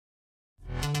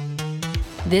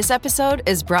This episode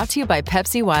is brought to you by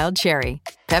Pepsi Wild Cherry.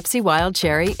 Pepsi Wild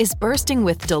Cherry is bursting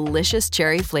with delicious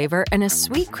cherry flavor and a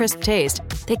sweet, crisp taste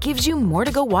that gives you more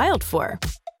to go wild for.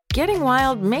 Getting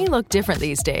wild may look different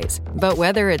these days, but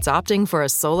whether it's opting for a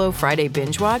solo Friday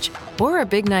binge watch or a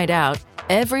big night out,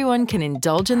 everyone can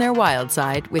indulge in their wild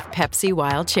side with Pepsi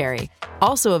Wild Cherry.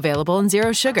 Also available in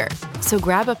Zero Sugar. So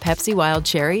grab a Pepsi Wild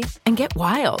Cherry and get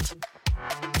wild.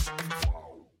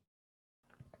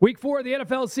 Week 4 of the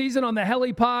NFL season on the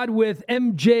HeliPod with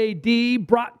MJD,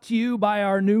 brought to you by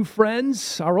our new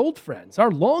friends, our old friends,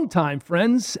 our longtime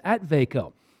friends at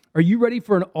Vaco. Are you ready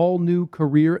for an all-new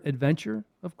career adventure?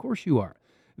 Of course you are.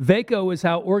 Vaco is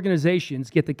how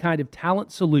organizations get the kind of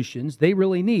talent solutions they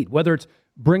really need, whether it's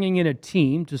bringing in a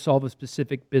team to solve a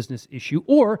specific business issue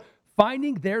or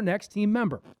finding their next team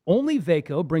member. Only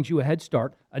Vaco brings you a head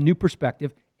start, a new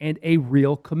perspective, and a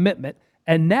real commitment.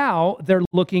 And now they're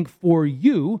looking for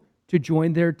you to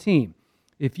join their team.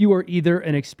 If you are either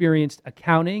an experienced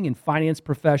accounting and finance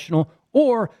professional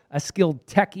or a skilled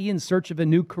techie in search of a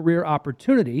new career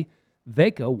opportunity,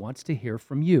 Vaco wants to hear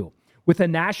from you. With a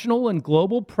national and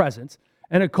global presence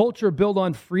and a culture built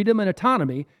on freedom and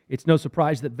autonomy, it's no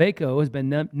surprise that Vaco has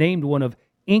been named one of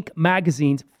Inc.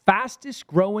 magazine's fastest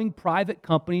growing private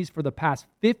companies for the past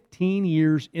 15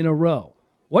 years in a row.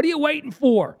 What are you waiting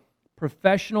for?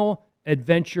 Professional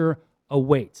adventure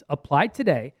awaits. Apply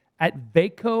today at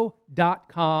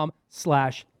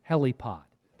vaco.com/helipod.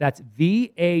 That's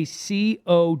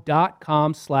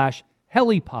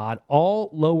vaco.com/helipod, all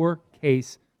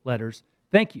lowercase letters.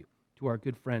 Thank you to our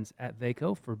good friends at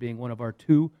Vaco for being one of our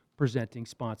 2 presenting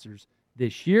sponsors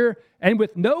this year. And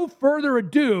with no further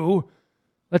ado,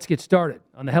 let's get started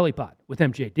on the HeliPod with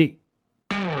MJD.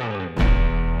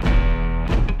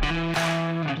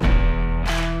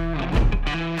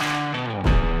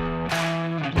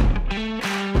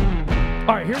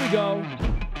 All right, here we go.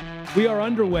 We are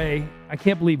underway. I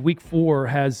can't believe week 4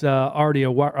 has already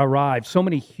arrived. So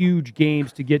many huge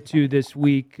games to get to this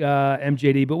week,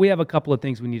 MJD, but we have a couple of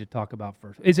things we need to talk about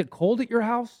first. Is it cold at your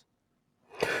house?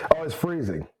 Oh, it's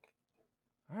freezing.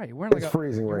 All right, you're wearing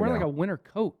freezing right wearing now. like a winter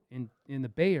coat in the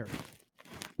Bay Area.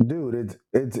 Dude,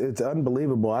 it's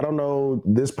unbelievable. I don't know,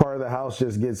 this part of the house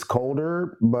just gets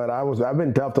colder, but I've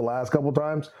been tough the last couple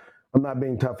times. I'm not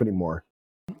being tough anymore.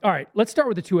 All right, let's start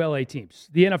with the 2 LA teams.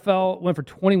 The NFL went for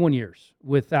 21 years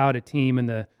without a team in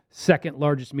the second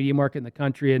largest media market in the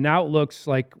country, and now it looks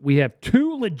like we have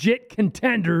 2 legit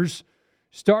contenders,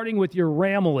 starting with your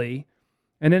Ramley,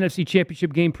 an NFC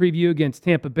Championship game preview against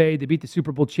Tampa Bay. They beat the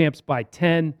Super Bowl champs by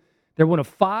 10. They're one of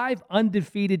 5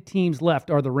 undefeated teams left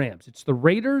are the Rams. It's the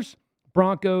Raiders,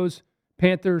 Broncos,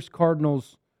 Panthers,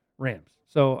 Cardinals, Rams.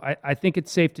 So I think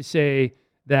it's safe to say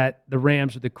that the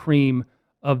Rams are the cream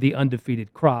of the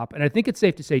undefeated crop. And I think it's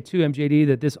safe to say, too, MJD,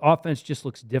 that this offense just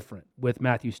looks different with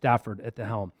Matthew Stafford at the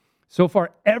helm. So far,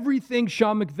 everything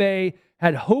Sean McVay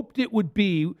had hoped it would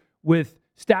be with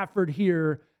Stafford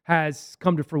here has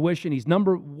come to fruition. He's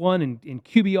number 1 in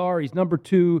QBR. He's number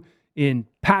 2 in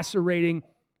passer rating.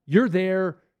 You're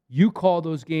there. You call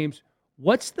those games.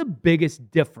 What's the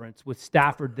biggest difference with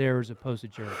Stafford there as opposed to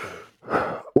Jared Goff?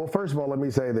 Well, first of all, let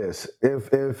me say this. If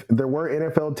there were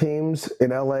NFL teams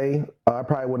in LA, I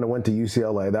probably wouldn't have went to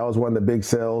UCLA. That was one of the big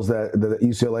sales that the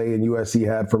UCLA and USC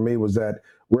had for me, was that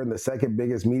we're in the second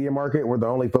biggest media market. We're the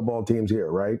only football teams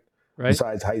here, right?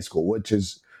 Besides high school, which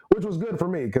was good for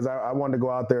me because I wanted to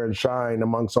go out there and shine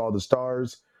amongst all the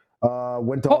stars.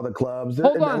 Went to all the clubs. A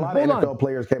lot of NFL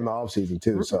players came in the offseason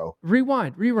too. So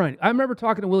rewind. I remember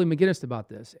talking to Willie McGinnis about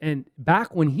this. And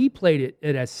back when he played it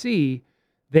at SC,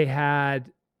 they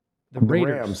had the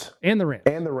Raiders and the Rams.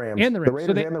 The Raiders and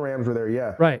the Rams were there,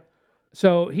 yeah. Right.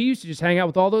 So he used to just hang out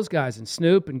with all those guys and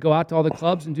snoop and go out to all the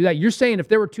clubs and do that. You're saying if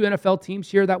there were 2 NFL teams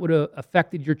here, that would have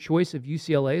affected your choice of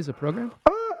UCLA as a program?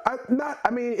 I don't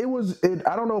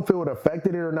know if it would have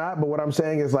affected it or not, but what I'm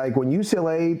saying is, like, when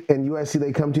UCLA and USC,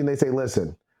 they come to you and they say,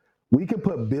 listen, we could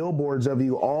put billboards of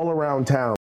you all around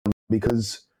town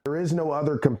because there is no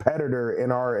other competitor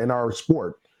in our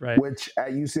sport. Right. Which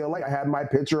at UCLA, I had my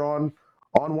picture on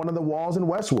one of the walls in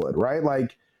Westwood, right?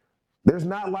 Like, there's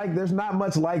not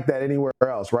much like that anywhere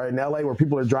else, right? In LA, where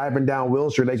people are driving down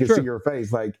Wilshire, they can see your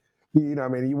face. Like, you know, I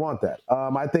mean, you want that.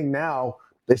 I think now,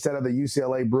 instead of the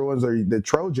UCLA Bruins or the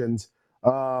Trojans,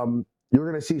 you're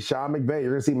going to see Sean McVay,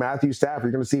 you're going to see Matthew Stafford,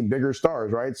 you're going to see bigger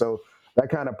stars, right? So that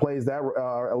kind of played a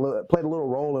little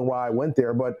role in why I went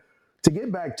there. But to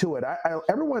get back to it,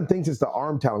 everyone thinks it's the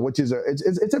arm talent, which is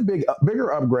it's a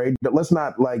bigger upgrade. But let's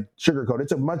not like sugarcoat.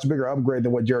 It's a much bigger upgrade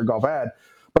than what Jared Goff had.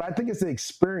 But I think it's the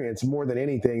experience more than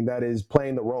anything that is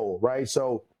playing the role, right?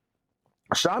 So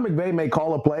Sean McVay may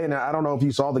call a play, and I don't know if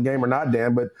you saw the game or not,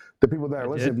 Dan, but the people that are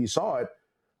listening, if you saw it,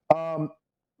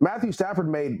 Matthew Stafford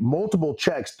made multiple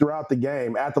checks throughout the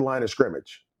game at the line of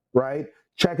scrimmage, right?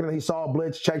 Checking, he saw a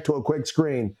blitz, checked to a quick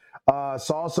screen,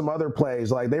 saw some other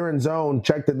plays. Like, they were in zone,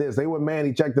 checked to this. They went man,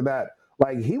 he checked to that.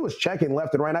 Like, he was checking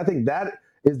left and right. I think that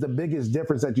is the biggest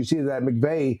difference that you see, that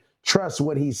McVay trusts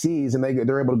what he sees, and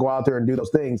they're able to go out there and do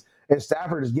those things. And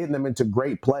Stafford is getting them into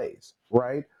great plays,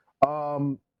 right?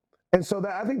 And so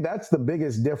I think that's the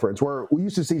biggest difference, where we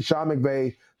used to see Sean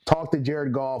McVay talk to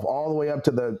Jared Goff all the way up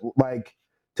to the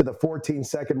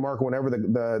 14-second mark whenever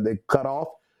they cut off.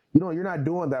 You're not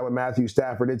doing that with Matthew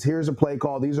Stafford. It's, here's a play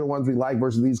call. These are ones we like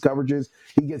versus these coverages.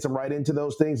 He gets them right into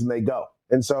those things, and they go.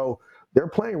 And so they're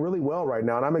playing really well right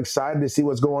now, and I'm excited to see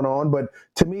what's going on. But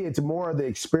to me, it's more of the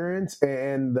experience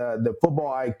and the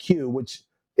football IQ, which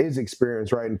is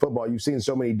experience, right? In football, you've seen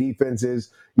so many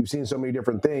defenses. You've seen so many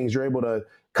different things. You're able to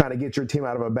kind of get your team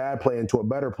out of a bad play into a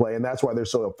better play, and that's why they're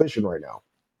so efficient right now.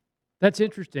 That's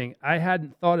interesting. I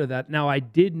hadn't thought of that. Now, I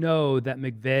did know that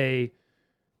McVay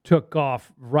took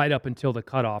Goff right up until the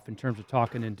cutoff in terms of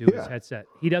talking into his headset.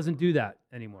 He doesn't do that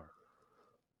anymore.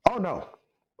 Oh, no.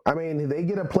 I mean, they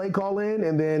get a play call in,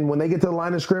 and then when they get to the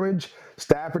line of scrimmage,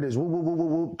 Stafford is whoop, whoop, whoop, whoop,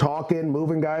 whoop, talking,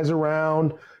 moving guys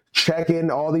around, checking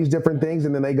all these different things,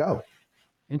 and then they go.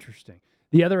 Interesting.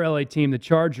 The other LA team, the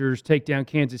Chargers, take down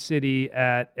Kansas City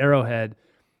at Arrowhead.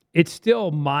 It's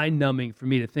still mind-numbing for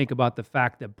me to think about the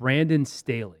fact that Brandon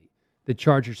Staley, the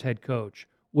Chargers head coach,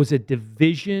 was a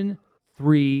Division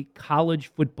III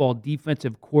college football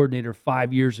defensive coordinator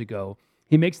 5 years ago.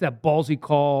 He makes that ballsy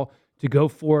call to go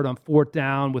for it on fourth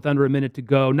down with under a minute to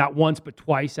go. Not once, but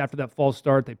twice after that false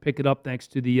start. They pick it up thanks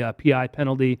to the PI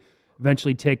penalty,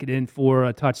 eventually take it in for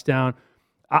a touchdown.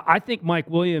 I think Mike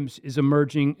Williams is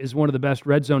emerging as one of the best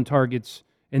red zone targets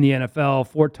in the NFL.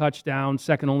 4 touchdowns,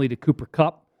 second only to Cooper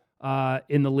Kupp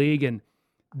in the league. And,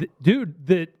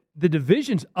 the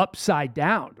division's upside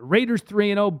down. The Raiders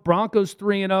 3-0, Broncos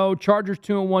 3-0, Chargers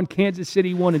 2-1, Kansas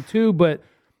City 1-2. But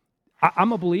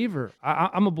I'm a believer.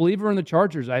 I'm a believer in the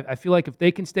Chargers. I feel like if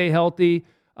they can stay healthy,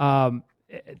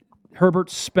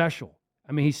 Herbert's special.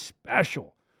 I mean, he's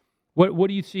special. What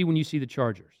do you see when you see the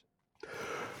Chargers?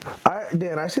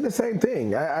 Dan, I see the same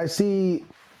thing. I see.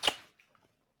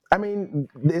 I mean,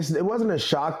 it wasn't a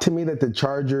shock to me that the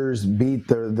Chargers beat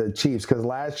the Chiefs, because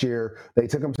last year they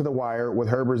took them to the wire with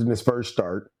Herbert in his first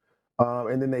start,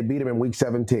 and then they beat him in Week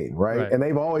 17, right? And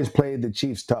they've always played the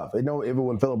Chiefs tough. They know even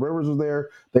when Phillip Rivers was there,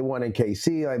 they won in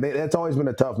KC. That's always been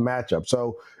a tough matchup.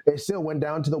 So it still went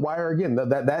down to the wire again.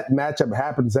 That matchup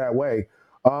happens that way.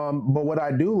 But what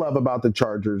I do love about the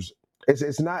Chargers is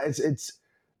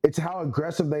it's how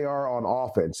aggressive they are on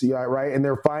offense, right? And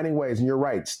they're finding ways. And you're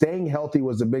right, staying healthy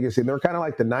was the biggest thing. They're kind of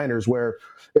like the Niners, where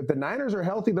if the Niners are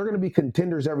healthy, they're going to be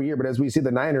contenders every year. But as we see, the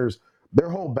Niners,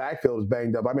 their whole backfield is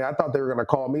banged up. I mean, I thought they were going to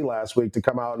call me last week to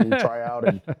come out and try out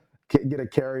and get a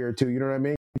carry or two. You know what I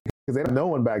mean? Because they have no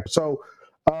one back. So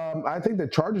I think the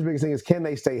Chargers' biggest thing is, can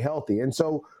they stay healthy? And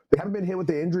so they haven't been hit with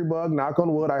the injury bug. Knock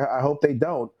on wood. I hope they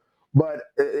don't. But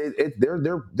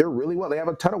they're really well. They have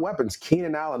a ton of weapons.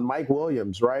 Keenan Allen, Mike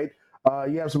Williams, right?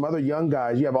 You have some other young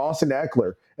guys. You have Austin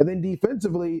Eckler. And then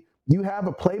defensively, you have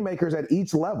playmakers at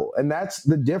each level. And that's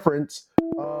the difference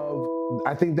of,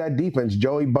 I think, that defense.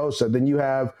 Joey Bosa. Then you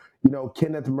have,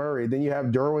 Kenneth Murray. Then you have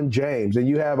Derwin James. And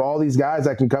you have all these guys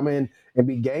that can come in and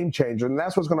be game changers. And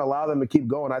that's what's going to allow them to keep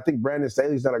going. I think Brandon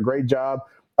Staley's done a great job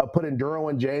of putting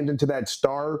Derwin James into that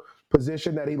star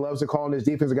position that he loves to call in his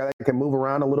defense, a guy that can move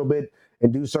around a little bit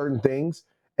and do certain things.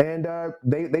 And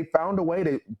they found a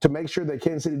way to make sure that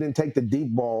Kansas City didn't take the deep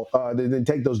ball, they didn't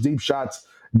take those deep shots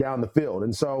down the field.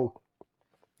 And so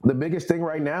the biggest thing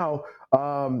right now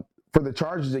for the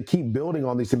Chargers to keep building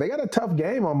on these things. They got a tough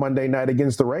game on Monday night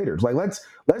against the Raiders. Like, let's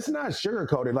not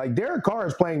sugarcoat it. Like, Derek Carr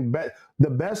is playing the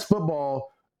best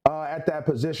football at that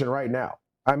position right now.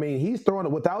 I mean, he's throwing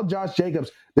it without Josh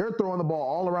Jacobs. They're throwing the ball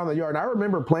all around the yard. And I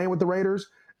remember playing with the Raiders,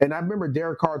 and I remember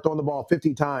Derek Carr throwing the ball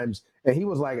 50 times, and he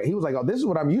was like, oh, this is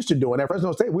what I'm used to doing. At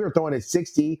Fresno State, we were throwing it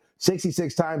 60,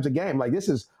 66 times a game. Like,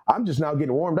 I'm just now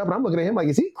getting warmed up, and I'm looking at him like,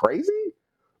 is he crazy?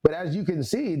 But as you can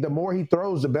see, the more he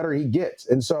throws, the better he gets.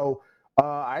 And so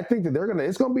I think that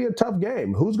it's going to be a tough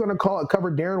game. Who's going to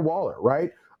cover Darren Waller,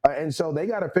 right? And so they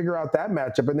got to figure out that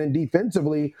matchup. And then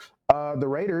defensively, the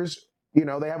Raiders, they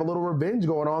have a little revenge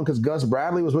going on, because Gus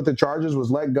Bradley was with the Chargers,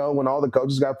 was let go when all the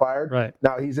coaches got fired. Right.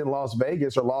 Now he's in Las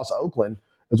Vegas, or Los Oakland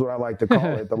is what I like to call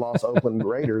it, the Los Oakland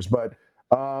Raiders. But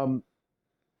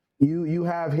you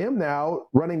have him now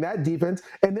running that defense,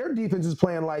 and their defense is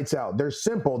playing lights out. They're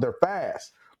simple. They're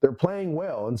fast. They're playing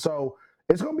well. And so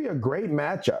It's going to be a great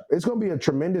matchup. It's going to be a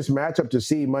tremendous matchup to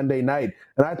see Monday night.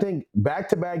 And I think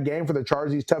back-to-back game for the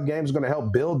Chargers, these tough games, is going to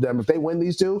help build them. If they win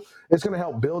these two, it's going to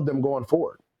help build them going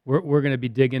forward. We're going to be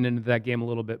digging into that game a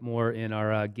little bit more in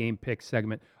our game pick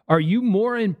segment. Are you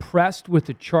more impressed with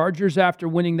the Chargers after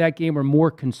winning that game or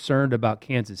more concerned about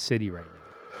Kansas City right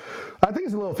now? I think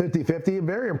it's a little 50-50.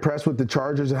 Very impressed with the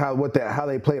Chargers and how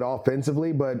they played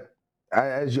offensively, but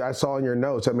as I saw in your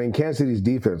notes, I mean, Kansas City's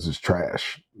defense is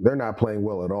trash. They're not playing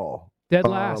well at all. Dead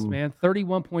last, man.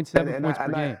 31.7 points per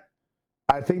game.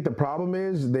 I think the problem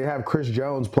is they have Chris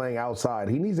Jones playing outside.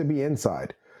 He needs to be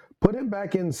inside. Put him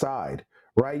back inside,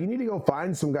 right? You need to go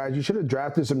find some guys. You should have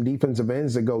drafted some defensive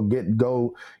ends to get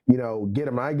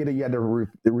him. I get it. You had to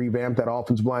revamp that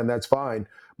offensive line. That's fine.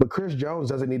 But Chris Jones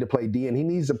doesn't need to play D, and he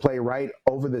needs to play right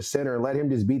over the center and let him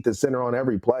just beat the center on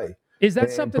every play. Is that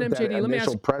something, MJD? Let me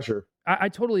ask you. Pressure. I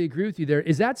totally agree with you there.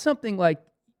 Is that something like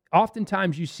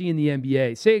oftentimes you see in the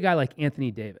NBA? Say a guy like Anthony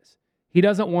Davis. He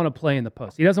doesn't want to play in the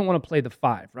post. He doesn't want to play the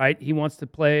 5, right? He wants to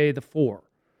play the 4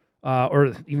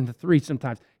 or even the 3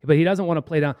 sometimes. But he doesn't want to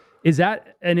play down. Is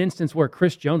that an instance where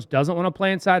Chris Jones doesn't want to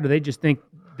play inside, or they just think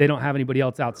they don't have anybody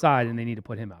else outside and they need to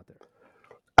put him out there?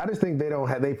 I just think they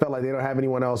felt like they don't have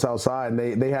anyone else outside,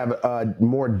 and they have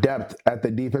more depth at the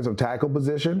defensive tackle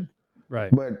position. Right.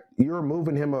 But you're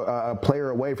moving him a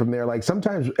player away from there. Like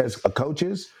sometimes as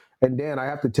coaches, and Dan, I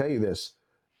have to tell you this.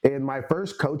 In my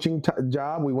first coaching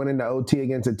job, we went into OT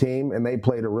against a team, and they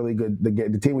played a really good –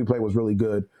 the team we played was really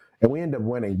good, and we ended up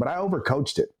winning. But I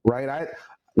overcoached it, right?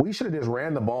 We should have just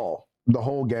ran the ball the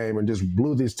whole game and just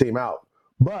blew this team out.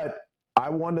 But I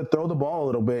wanted to throw the ball a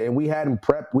little bit, and we hadn't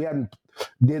prepped. We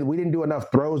didn't do enough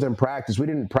throws in practice. We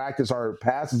didn't practice our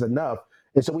passes enough.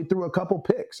 And so we threw a couple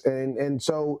picks. And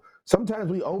so sometimes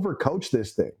we overcoach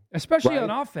this thing. Especially on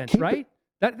offense, right?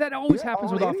 That always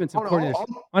happens with offensive coordinators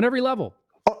on every level.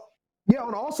 Yeah,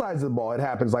 on all sides of the ball, it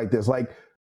happens like this. Like,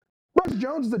 Chris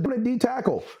Jones is the dominant D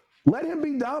tackle. Let him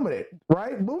be dominant,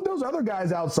 right? Move those other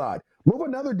guys outside. Move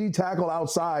another D tackle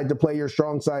outside to play your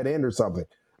strong side end or something.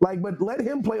 But let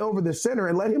him play over the center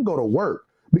and let him go to work.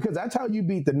 Because that's how you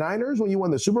beat the Niners when you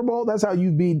won the Super Bowl. That's how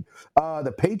you beat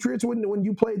the Patriots when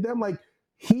you played them. Like,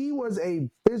 he was a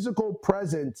physical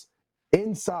presence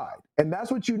inside, and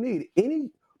that's what you need.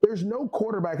 There's no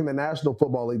quarterback in the National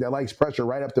Football League that likes pressure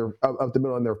right up the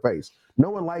middle in their face.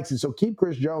 No one likes it, so keep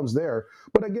Chris Jones there.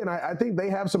 But again, I think they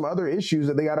have some other issues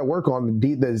that they got to work on.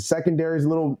 The secondary is a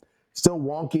little still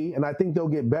wonky, and I think they'll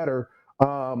get better.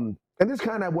 And this is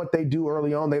kind of what they do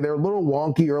early on. They're a little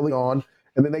wonky early on,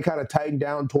 and then they kind of tighten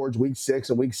down towards week 6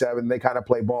 and week 7. And they kind of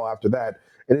play ball after that.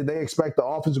 And they expect the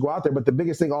offense to go out there. But the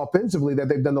biggest thing offensively that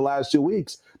they've done the last 2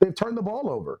 weeks, they've turned the ball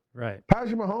over. Right.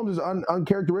 Patrick Mahomes has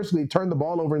uncharacteristically turned the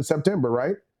ball over in September,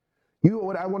 right?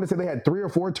 I want to say they had 3 or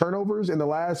 4 turnovers in the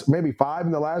last, maybe 5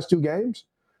 in the last 2 games.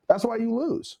 That's why you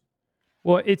lose.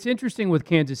 Well, it's interesting with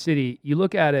Kansas City. You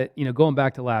look at it, going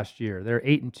back to last year, they're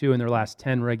 8-2 in their last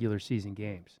 10 regular season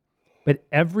games. But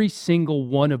every single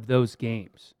one of those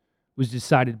games was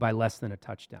decided by less than a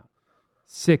touchdown.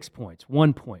 6 points,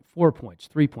 1 point, 4 points,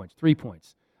 3 points, 3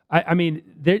 points. I mean,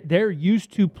 they're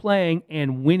used to playing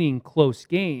and winning close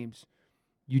games.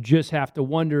 You just have to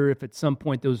wonder if at some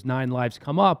point those 9 lives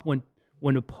come up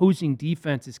when opposing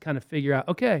defenses kind of figure out,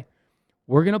 okay,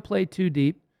 we're going to play too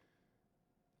deep.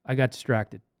 I got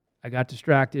distracted.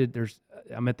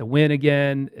 I'm at the Win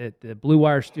again at the Blue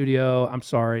Wire studio. I'm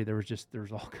sorry. There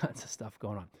was all kinds of stuff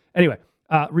going on. Anyway,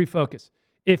 refocus.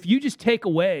 If you just take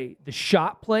away the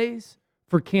shot plays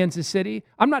for Kansas City,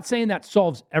 I'm not saying that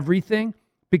solves everything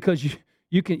because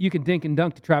you can dink and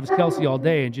dunk to Travis Kelce all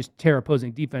day and just tear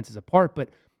opposing defenses apart. But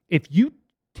if you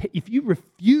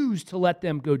refuse to let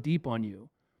them go deep on you,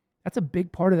 that's a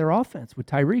big part of their offense with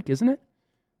Tyreek, isn't it?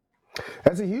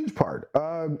 That's a huge part.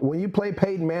 When you play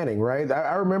Peyton Manning, right?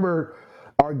 I remember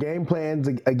our game plans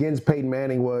against Peyton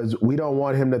Manning was we don't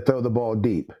want him to throw the ball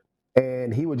deep.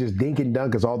 And he would just dink and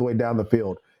dunk us all the way down the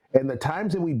field. And the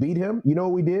times that we beat him, you know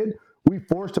what we did? We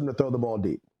forced him to throw the ball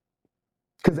deep.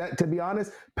 Because to be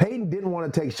honest, Peyton didn't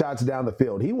want to take shots down the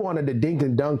field. He wanted to dink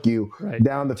and dunk you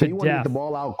down the field. He wanted to get the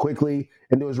ball out quickly.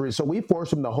 So we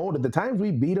forced him to hold it. The times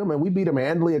we beat him, and we beat him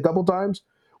handily a couple times,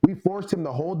 we forced him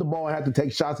to hold the ball and have to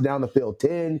take shots down the field,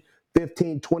 10,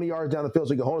 15, 20 yards down the field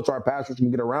so he could hold it so our passers can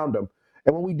get around him.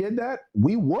 And when we did that,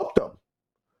 we whooped him.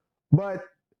 But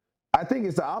I think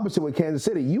it's the opposite with Kansas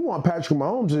City. You want Patrick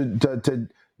Mahomes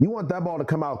you want that ball to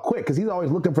come out quick because he's always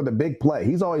looking for the big play.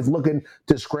 He's always looking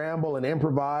to scramble and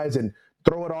improvise and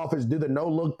throw it off and do the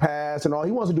no-look pass and all.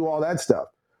 He wants to do all that stuff.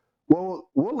 Well,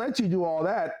 we'll let you do all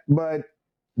that, but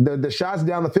the shots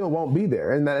down the field won't be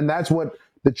there. And that's what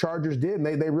the Chargers did. And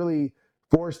they really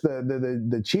force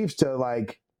the Chiefs to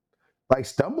like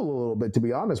stumble a little bit, to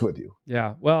be honest with you.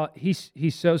 Yeah, well, he's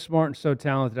so smart and so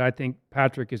talented. I think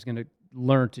Patrick is going to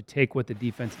learn to take what the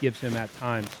defense gives him at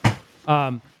times.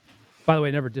 By the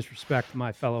way, never disrespect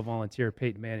my fellow volunteer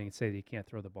Peyton Manning and say that he can't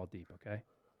throw the ball deep. Okay,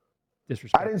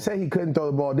 disrespect. I didn't say he couldn't throw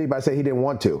the ball deep. I said he didn't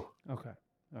want to. Okay,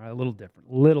 all right, a little different.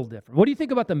 What do you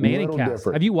think about the Manning cast?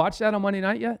 Different. Have you watched that on Monday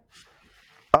night yet?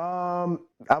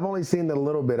 I've only seen a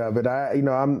little bit of it. I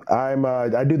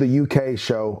do the UK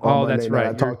show on Monday that's right.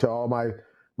 night. I talk to all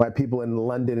my people in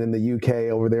London and the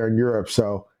UK over there in Europe.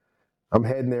 So I'm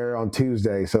heading there on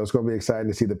Tuesday. So it's going to be exciting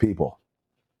to see the people.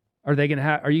 Are you going to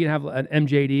have an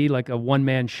MJD, like a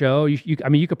one-man show? You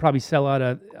could probably sell out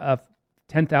a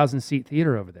 10,000 seat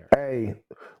theater over there. Hey,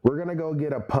 we're going to go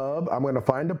get a pub. I'm going to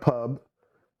find a pub.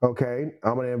 Okay.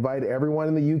 I'm going to invite everyone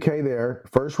in the UK there.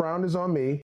 First round is on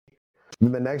me.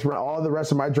 Then the next round, all the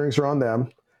rest of my drinks are on them.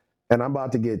 And I'm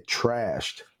about to get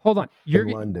trashed. Hold on. In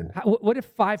London. What if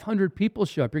 500 people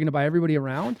show up? You're going to buy everybody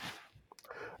around?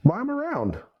 Buy them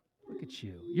around. Look at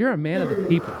you. You're a man of the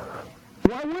people.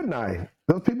 Why wouldn't I?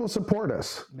 Those people support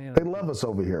us. They love us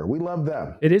over here. We love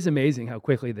them. It is amazing how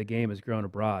quickly the game has grown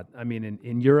abroad. I mean,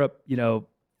 in Europe,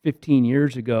 15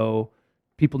 years ago,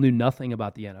 people knew nothing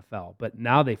about the NFL, but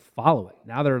now they follow it.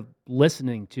 Now they're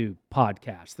listening to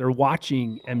podcasts. They're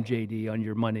watching MJD on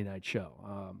your Monday night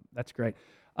show. That's great.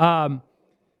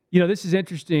 This is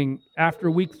interesting. After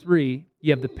week 3,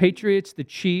 you have the Patriots, the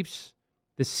Chiefs,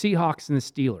 the Seahawks, and the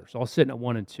Steelers all sitting at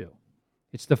 1-2.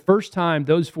 It's the first time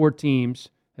those 4 teams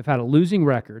have had a losing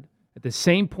record at the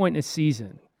same point in a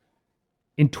season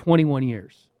in 21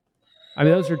 years. I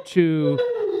mean, those are 2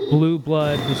 blue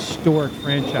blood historic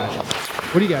franchises.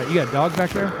 What do you got? You got dogs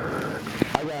back there?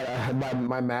 I got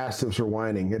my mastiffs are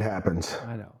whining. It happens.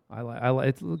 I know. I like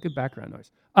it's a little good background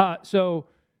noise. So,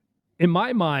 in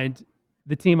my mind,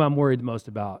 the team I'm worried the most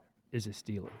about is the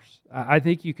Steelers. I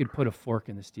think you could put a fork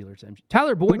in the Steelers.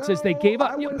 Tyler Boyd says they gave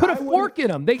up. Put a fork in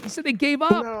them. They said they gave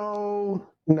up. No.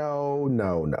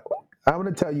 I'm going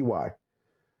to tell you why.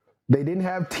 They didn't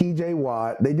have T.J.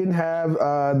 Watt. They didn't have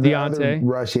the other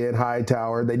Russian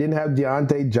Hightower. They didn't have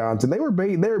Deontay Johnson. They were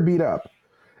beat up.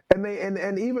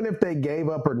 And even if they gave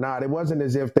up or not, it wasn't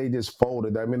as if they just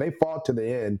folded. I mean, they fought to the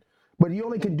end. But you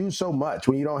only can do so much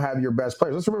when you don't have your best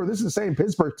players. Let's remember, this is the same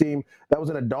Pittsburgh team that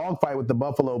was in a dogfight with the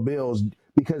Buffalo Bills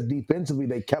because defensively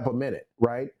they kept them in it,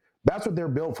 right? That's what they're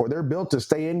built for. They're built to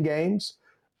stay in games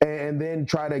and then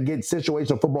try to get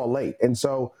situational football late. And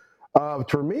so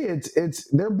for me, it's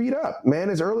they're beat up, man.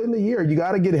 It's early in the year. You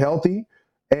got to get healthy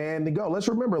and to go. Let's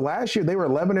remember, last year they were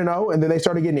 11-0, and then they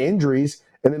started getting injuries,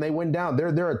 and then they went down.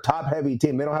 They're a top-heavy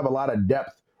team. They don't have a lot of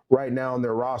depth right now in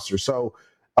their roster. So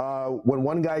when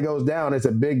one guy goes down, it's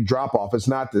a big drop-off. It's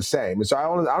not the same. And so I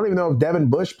don't even know if Devin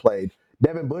Bush played.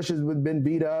 Devin Bush has been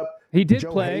beat up. He did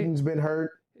Joe play. Hayden's been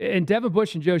hurt. And Devin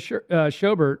Bush and Joe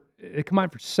Schobert, they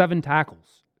combined for 7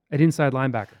 tackles at inside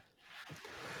linebacker.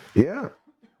 Yeah.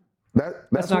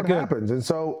 That's not what good. happens. And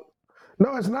so,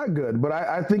 no, it's not good. But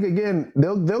I think, again,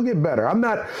 they'll get better.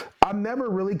 I'm never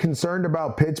really concerned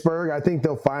about Pittsburgh. I think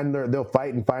they'll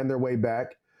fight and find their way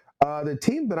back. The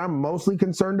team that I'm mostly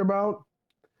concerned about,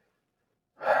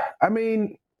 I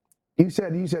mean, you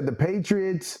said the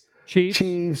Patriots,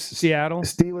 Chiefs, Seattle,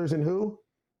 Steelers, and who?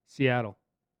 Seattle.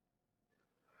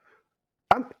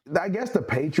 I guess the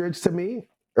Patriots, to me,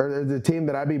 are the team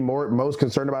that I'd be most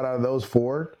concerned about out of those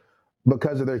 4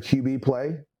 because of their QB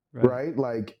play, right?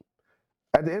 Like,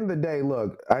 at the end of the day,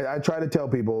 look, I try to tell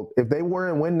people, if they were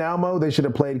in win now mode, they should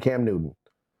have played Cam Newton.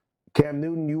 Cam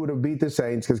Newton, you would have beat the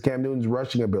Saints because Cam Newton's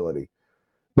rushing ability.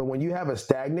 But when you have a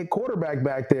stagnant quarterback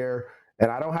back there, and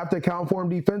I don't have to account for him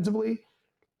defensively,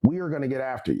 we are going to get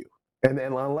after you. And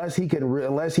then unless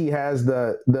he has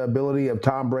the ability of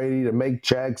Tom Brady to make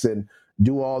checks and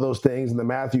do all those things, and the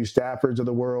Matthew Staffords of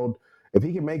the world, if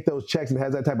he can make those checks and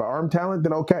has that type of arm talent,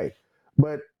 then okay.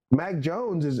 But Mac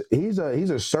Jones he's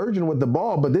a surgeon with the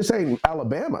ball, but this ain't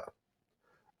Alabama,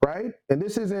 right? And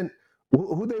this isn't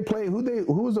who they play.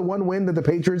 Who was the one win that the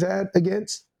Patriots had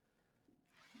against?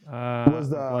 Was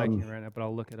the blanking right now, but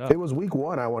I'll look it up. It was week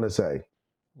 1, I want to say.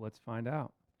 Let's find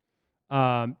out.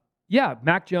 Yeah,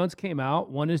 Mac Jones came out,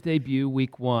 won his debut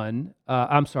week 1.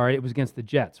 I'm sorry, it was against the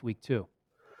Jets, week 2.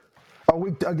 Oh,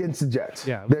 week against the Jets.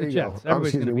 Yeah, there the you Jets. go.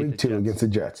 Excuse me, week 2 against the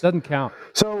Jets. Doesn't count.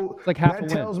 So it's like half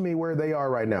that a tells me where they are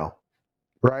right now,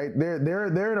 right?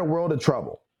 They're in a world of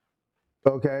trouble.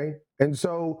 Okay, and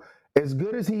so as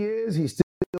good as he is, he's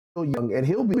still young, and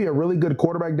he'll be a really good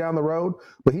quarterback down the road,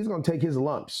 but he's going to take his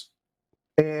lumps.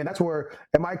 And that's where,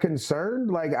 am I concerned?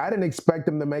 Like, I didn't expect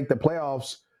them to make the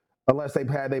playoffs unless they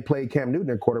played Cam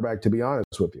Newton at quarterback, to be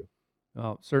honest with you.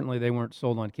 Well, certainly they weren't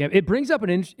sold on Cam. It brings up an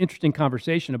interesting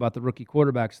conversation about the rookie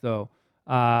quarterbacks, though.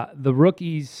 The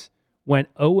rookies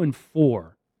went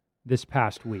 0-4 this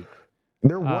past week.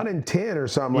 They're 1-10 or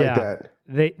something like that.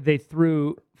 They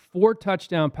threw 4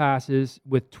 touchdown passes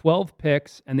with 12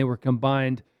 picks, and they were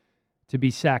combined to be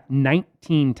sacked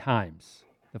 19 times.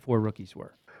 The 4 rookies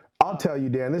were. I'll tell you,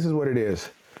 Dan, this is what it is.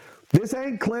 This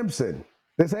ain't Clemson.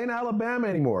 This ain't Alabama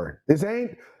anymore. This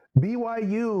ain't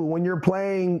BYU when you're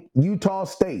playing Utah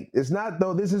State. It's not,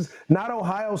 though. This is not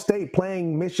Ohio State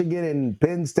playing Michigan and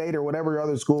Penn State or whatever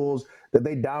other schools that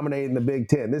they dominate in the Big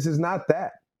Ten. This is not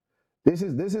that. This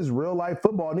is real life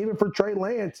football. And even for Trey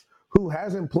Lance, who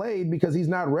hasn't played because he's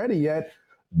not ready yet,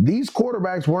 these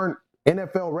quarterbacks weren't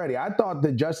NFL ready. I thought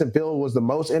that Justin Fields was the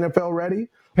most NFL ready.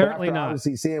 Apparently not.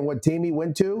 Obviously, seeing what team he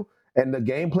went to and the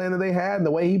game plan that they had and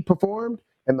the way he performed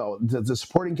and the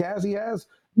supporting cast he has,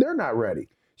 they're not ready.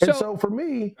 And so for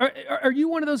me, are you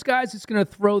one of those guys that's going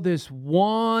to throw this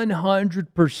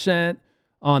 100%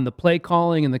 on the play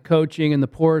calling and the coaching and the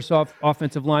porous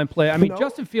offensive line play? I mean,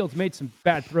 Justin Fields made some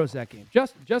bad throws that game.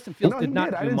 Justin Fields did not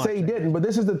do much. I didn't say he didn't, but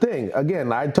this is the thing.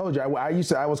 Again, I told you,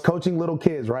 I was coaching little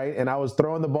kids, right? And I was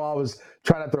throwing the ball, I was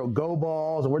trying to throw go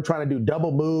balls, and we're trying to do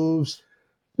double moves.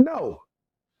 No.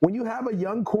 When you have a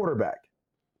young quarterback,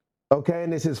 okay,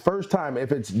 and it's his first time,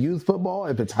 if it's youth football,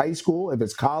 if it's high school, if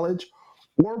it's college,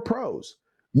 or pros,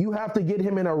 you have to get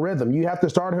him in a rhythm. You have to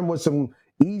start him with some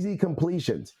easy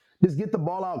completions. Just get the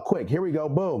ball out quick. Here we go.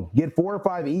 Boom. Get 4 or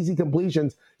 5 easy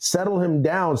completions, settle him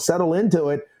down, settle into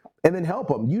it, and then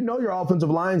help him. You know your offensive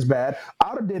line's bad.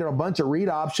 I would have did a bunch of read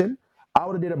option. I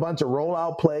would have did a bunch of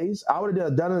rollout plays. I would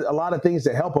have done a lot of things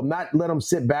to help him, not let him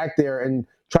sit back there and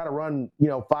try to run,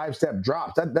 5-step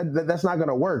drops. That's not going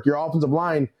to work. Your offensive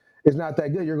line is not that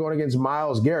good. You're going against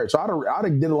Myles Garrett. So I'd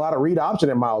have did a lot of read option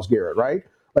at Myles Garrett, right?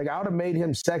 Like I would have made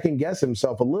him second guess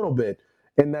himself a little bit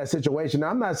in that situation. Now,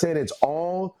 I'm not saying it's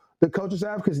all the coaching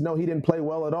staff because no, he didn't play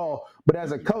well at all. But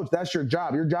as a coach, that's your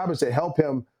job. Your job is to help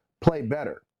him play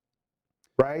better,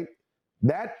 right?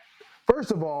 That,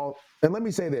 first of all, and let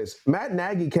me say this, Matt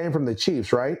Nagy came from the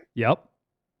Chiefs, right? Yep.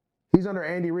 He's under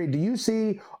Andy Reid. Do you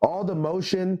see all the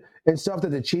motion and stuff that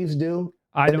the Chiefs do?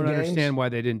 I don't understand why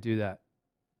they didn't do that.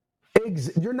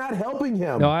 You're not helping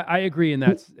him. No, I agree in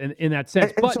that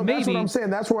sense. But so maybe that's what I'm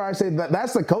saying. That's where I say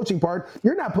that's the coaching part.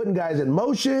 You're not putting guys in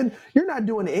motion. You're not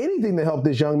doing anything to help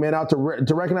this young man out to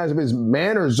recognize if it's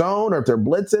man or zone or if they're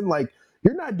blitzing. Like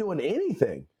you're not doing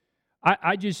anything.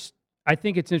 I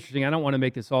think it's interesting. I don't want to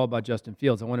make this all about Justin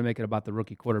Fields. I want to make it about the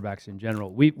rookie quarterbacks in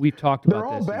general. We've talked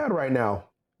about this. They're all bad right now.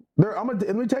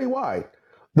 Let me tell you why.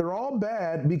 They're all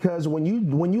bad because when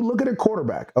you look at a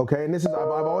quarterback, okay, and this is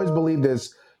I've always believed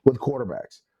this with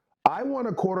quarterbacks. I want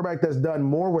a quarterback that's done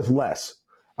more with less.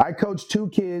 I coach 2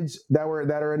 kids that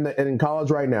are in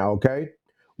college right now, okay?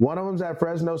 One of them's at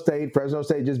Fresno State. Fresno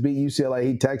State just beat UCLA.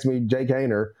 He texted me, Jake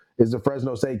Hayner is the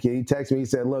Fresno State kid. He texted me, he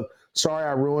said, look, sorry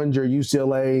I ruined your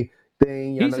UCLA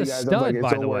thing. He's a stud,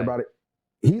 by the way. About it.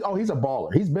 He's a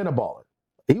baller. He's been a baller.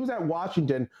 He was at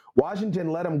Washington.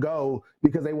 Washington let him go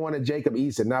because they wanted Jacob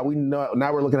Eason. Now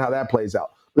we're looking at how that plays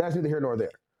out. But that's neither here nor there.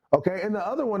 Okay, and the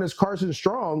other one is Carson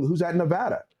Strong, who's at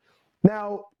Nevada.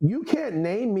 Now, you can't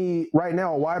name me right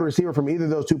now a wide receiver from either of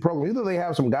those 2 programs. Either they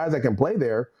have some guys that can play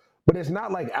there, but it's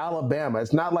not like Alabama.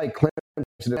 It's not like Clemson.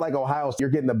 It's like Ohio State.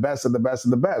 You're getting the best of the best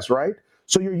of the best, right?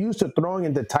 So you're used to throwing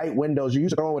into tight windows. You're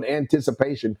used to throwing with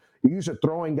anticipation. You're used to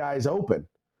throwing guys open.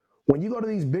 When you go to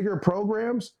these bigger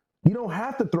programs, you don't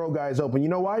have to throw guys open. You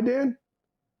know why, Dan?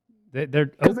 They're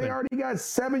because they already got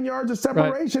 7 yards of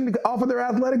separation off of their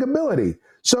athletic ability.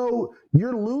 So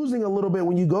you're losing a little bit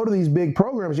when you go to these big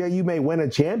programs. Yeah, you may win a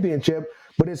championship,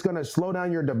 but it's going to slow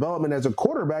down your development as a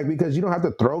quarterback because you don't have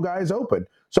to throw guys open.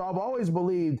 So I've always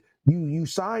believed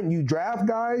you draft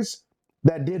guys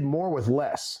that did more with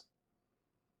less,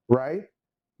 right?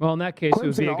 Well, in that case, Clemson it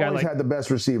would be a guy always had the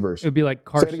best receivers. It would be like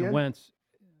Carson Wentz.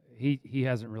 He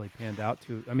hasn't really panned out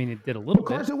to. I mean, it did a little bit.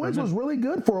 Carson Wentz was really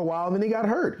good for a while, and then he got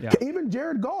hurt. Yeah. Even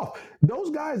Jared Goff. Those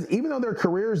guys, even though their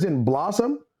careers didn't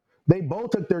blossom, they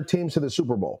both took their teams to the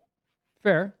Super Bowl.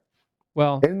 Fair.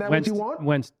 Well, isn't that what you want?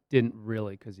 Wentz didn't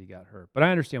really because he got hurt. But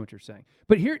I understand what you're saying.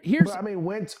 But here's. But, I mean,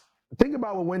 Wentz. Think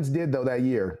about what Wentz did though that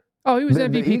year. Oh, he was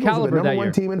MVP the Eagles caliber were the that year. number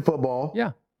 1 team in football.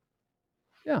 Yeah.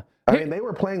 Yeah. I mean, they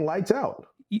were playing lights out.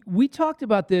 We talked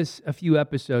about this a few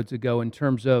episodes ago in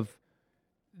terms of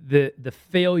the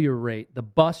failure rate, the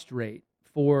bust rate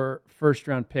for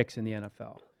first-round picks in the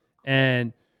NFL.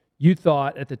 And you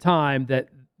thought at the time that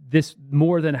this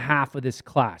more than half of this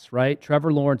class, right?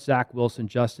 Trevor Lawrence, Zach Wilson,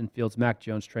 Justin Fields, Mac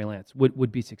Jones, Trey Lance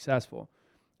would be successful.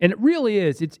 And it really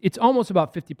is. It's almost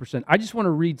about 50%. I just want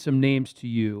to read some names to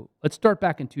you. Let's start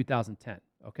back in 2010,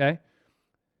 okay?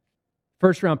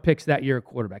 First round picks that year at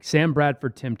quarterback. Sam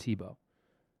Bradford, Tim Tebow.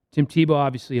 Tim Tebow,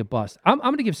 obviously a bust. I'm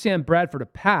going to give Sam Bradford a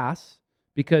pass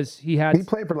because he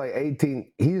played for like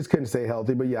 18. He just couldn't stay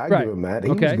healthy, but yeah, I give him that.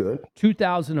 He was good.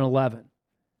 2011,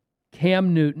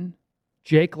 Cam Newton,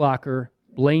 Jake Locker,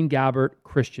 Blaine Gabbert,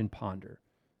 Christian Ponder.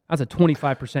 That's a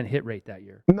 25% hit rate that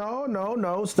year.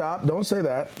 No, stop. Don't say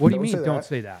that. What do you mean don't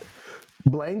say that?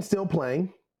 Blaine's still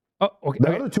playing. Oh, okay.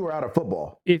 The other two are out of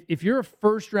football. If you're a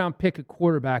first-round pick at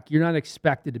quarterback, you're not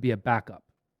expected to be a backup.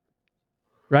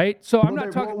 Right? So I'm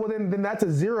not talking. Well, then that's a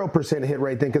 0% hit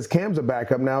rate then because Cam's a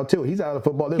backup now, too. He's out of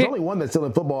football. There's only one that's still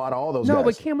in football out of all those guys. No,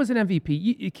 but Cam was an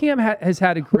MVP. Cam has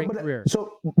had a great career.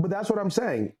 But that's what I'm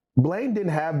saying. Blaine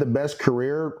didn't have the best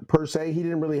career, per se. We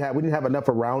didn't have enough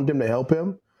around him to help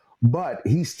him. But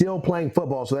he's still playing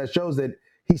football, so that shows that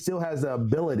he still has the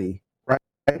ability, right?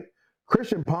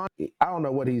 Christian Ponder, I don't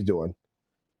know what he's doing.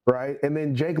 Right, and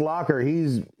then Jake Locker,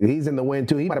 he's in the win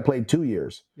too. He might have played 2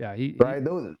 years. Yeah,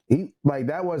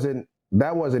 that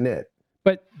wasn't it.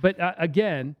 But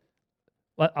again,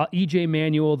 EJ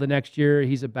Manuel the next year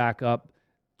he's a backup.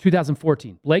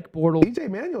 2014, Blake Bortles. EJ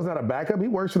Manuel's not a backup. He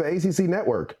works for the ACC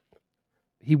network.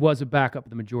 He was a backup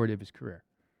the majority of his career.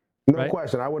 No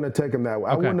question. I wouldn't have taken that.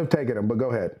 Okay. I wouldn't have taken him. But go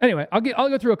ahead. Anyway, I'll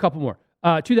go through a couple more.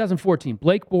 2014,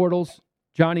 Blake Bortles,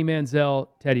 Johnny Manziel,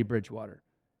 Teddy Bridgewater.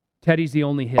 Teddy's the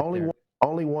only hit.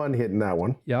 Only one hit in that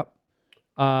one. Yep.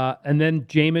 And then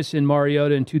Jameis and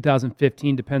Mariota in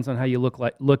 2015. Depends on how you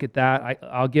look at that.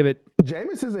 I'll give it.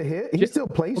 Jameis is a hit. He still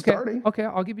plays starting. Okay,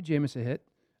 I'll give you Jameis a hit.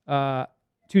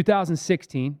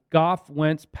 2016, Goff,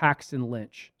 Wentz, Paxton,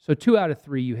 Lynch. So 2 out of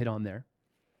 3 you hit on there.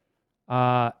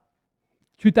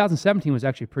 2017 was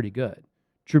actually pretty good.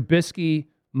 Trubisky,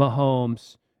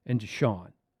 Mahomes, and Deshaun.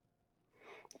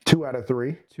 2 out of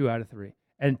 3. 2 out of 3.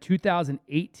 And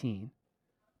 2018,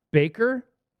 Baker,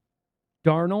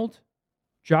 Darnold,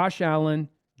 Josh Allen,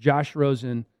 Josh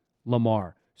Rosen,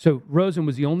 Lamar. So Rosen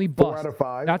was the only bust. 4 out of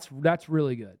 5. That's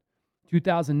really good.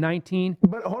 2019.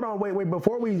 But hold on, wait.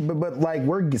 Before but like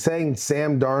we're saying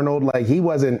Sam Darnold, like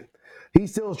he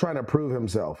still is trying to prove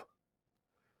himself.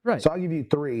 Right. So I'll give you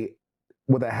 3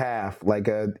 with a half, like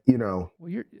Well,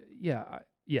 okay.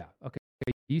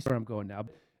 You see where I'm going now.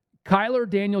 Kyler,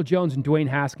 Daniel Jones, and Dwayne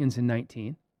Haskins in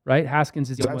 19, right?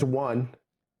 Haskins is that's one.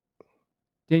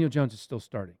 Daniel Jones is still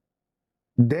starting.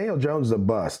 Daniel Jones is a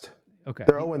bust. Okay.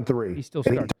 They're 0-3. He's still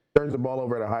starting. He turns the ball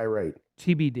over at a high rate.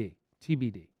 TBD.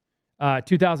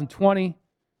 2020,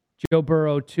 Joe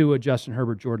Burrow, Tua, Justin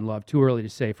Herbert, Jordan Love. Too early to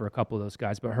say for a couple of those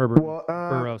guys, but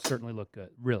Burrow certainly looked good.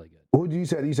 Really good. Who did you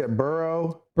say? You said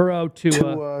Burrow? Burrow,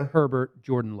 Tua, Herbert,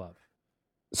 Jordan Love.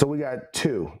 So we got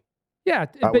 2. Yeah,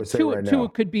 but Tua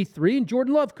could be 3, and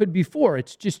Jordan Love could be 4.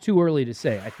 It's just too early to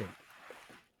say, I think.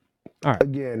 All right.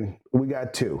 Again, we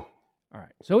got 2. All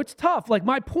right. So it's tough. Like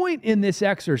my point in this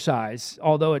exercise,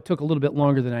 although it took a little bit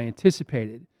longer than I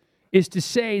anticipated, is to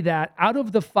say that out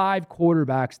of the 5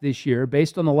 quarterbacks this year,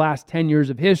 based on the last 10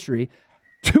 years of history,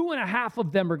 2.5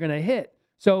 of them are going to hit.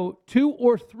 So 2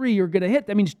 or 3 are going to hit.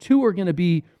 That means 2 are going to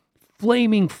be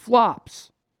flaming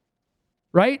flops,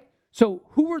 right? So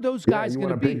who are those guys going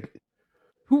to be?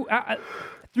 Who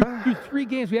through 3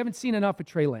 games, we haven't seen enough of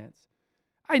Trey Lance.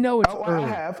 I know it's early. I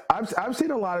have. I've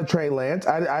seen a lot of Trey Lance.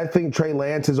 I think Trey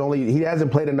Lance he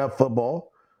hasn't played enough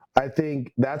football. I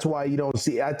think that's why you don't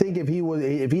see. I think if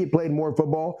he had played more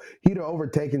football, he'd have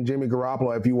overtaken Jimmy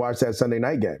Garoppolo if you watch that Sunday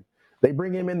night game. They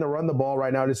bring him in to run the ball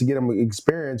right now just to get him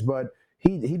experience, but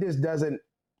he just doesn't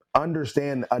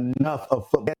understand enough of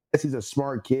football. Yes, he's a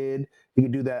smart kid. He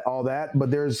can do that, all that,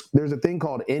 but there's a thing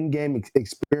called in-game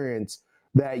experience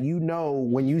that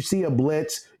when you see a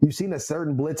blitz, you've seen a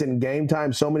certain blitz in game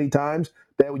time so many times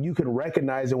that you can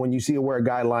recognize it when you see where a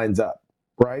guy lines up,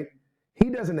 right? He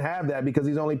doesn't have that because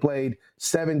he's only played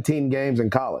 17 games in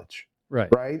college,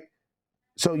 right?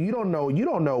 So you don't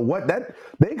know what that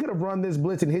they could have run this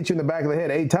blitz and hit you in the back of the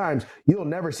head 8 times. You'll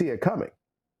never see it coming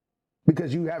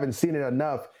because you haven't seen it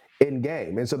enough in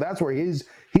game, and so that's where he's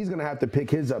going to have to pick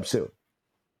his up soon.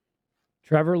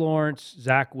 Trevor Lawrence,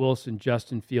 Zach Wilson,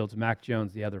 Justin Fields, Mac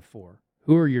Jones, the other 4.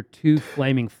 Who are your 2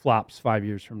 flaming flops 5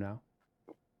 years from now?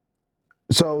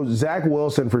 So Zach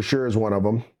Wilson for sure is one of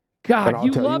them. God,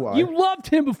 you loved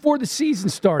him before the season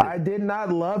started. I did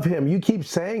not love him. You keep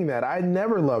saying that. I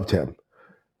never loved him.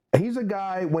 He's a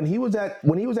guy when he was at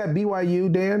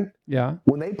BYU, Dan. Yeah.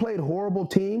 When they played horrible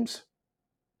teams,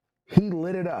 he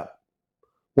lit it up.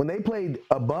 When they played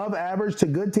above average to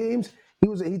good teams,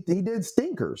 he did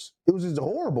stinkers. It was just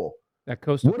horrible. That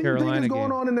Coastal Carolina game. What do you think is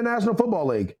going on in the National Football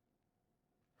League?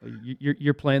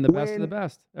 You're playing the best of the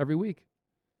best every week.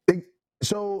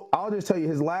 So I'll just tell you,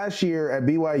 his last year at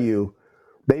BYU,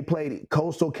 they played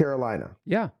Coastal Carolina.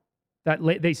 Yeah.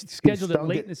 They scheduled it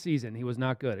late in the season. He was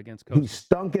not good against Coastal. He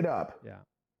stunk it up. Yeah.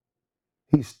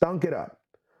 He stunk it up.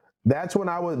 That's when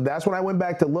I went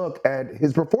back to look at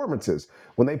his performances.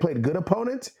 When they played good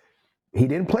opponents, he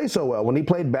didn't play so well. When he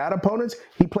played bad opponents,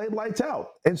 he played lights out.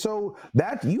 And so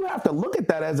that you have to look at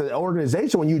that as an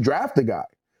organization when you draft a guy.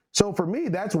 So for me,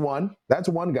 that's one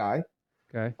guy.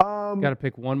 Okay. Got to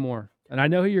pick one more. And I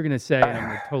know who you're going to say, and I'm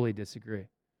going to totally disagree.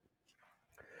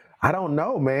 I don't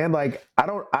know, man. Like, I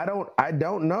don't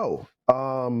know.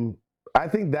 I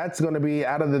think that's going to be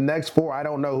out of the next four. I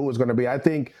don't know who it's going to be. I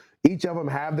think each of them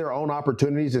have their own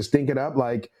opportunities to stink it up.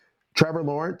 Like Trevor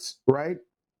Lawrence, right?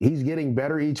 He's getting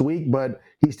better each week, but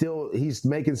he's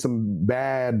making some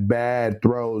bad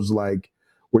throws, like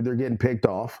where they're getting picked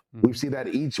off. Mm-hmm. We see that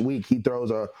each week. He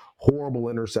throws a horrible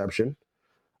interception.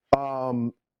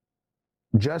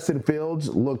 Justin Fields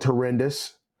looked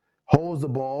horrendous. Holds the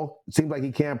ball. Seems like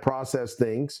he can't process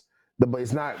things. But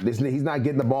he's not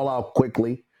getting the ball out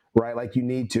quickly, right? Like you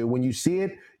need to. When you see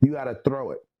it, you got to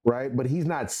throw it, right? But he's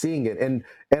not seeing it. And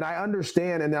I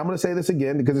understand, and I'm going to say this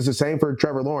again because it's the same for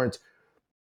Trevor Lawrence.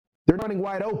 They're running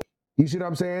wide open. You see what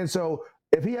I'm saying? So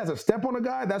if he has a step on a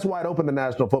guy, that's wide open in the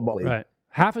National Football League. Right.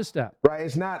 Half a step. Right.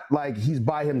 It's not like he's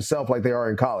by himself like they are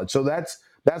in college. So that's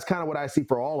kind of what I see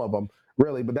for all of them,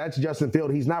 really. But that's Justin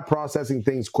Fields. He's not processing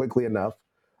things quickly enough.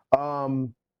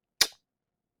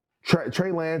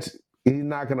 Trey Lance, he's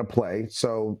not going to play.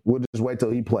 So we'll just wait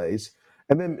till he plays.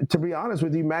 And then to be honest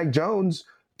with you, Mac Jones,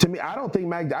 to me, I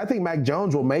think Mac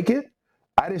Jones will make it.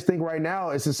 I just think right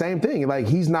now it's the same thing. Like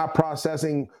he's not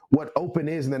processing what open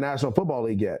is in the National Football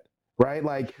League yet, right?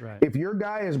 Like if your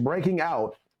guy is breaking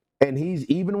out and he's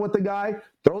even with the guy,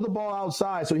 throw the ball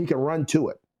outside so he can run to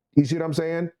it. You see what I'm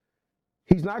saying?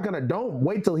 He's not going to – don't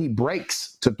wait till he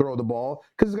breaks to throw the ball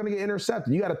because it's going to get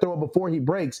intercepted. You got to throw it before he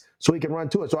breaks so he can run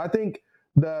to it. So I think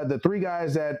the three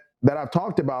guys that I've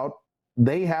talked about,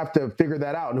 they have to figure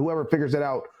that out. And whoever figures it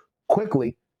out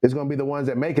quickly is going to be the ones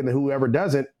that make it. And whoever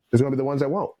doesn't is going to be the ones that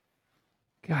won't.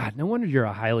 God, no wonder you're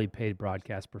a highly paid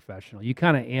broadcast professional. You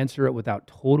kind of answer it without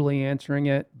totally answering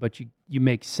it, but you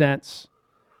make sense.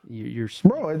 You're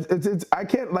bro. It's I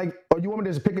can't like. Oh, you want me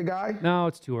to just pick a guy? No,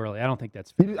 it's too early. I don't think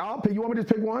that's fair. You want me to just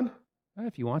pick one?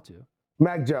 If you want to.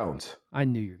 Mac Jones. I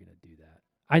knew you were going to do that.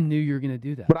 I knew you were going to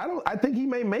do that. But I think he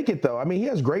may make it though. I mean, he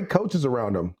has great coaches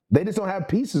around him. They just don't have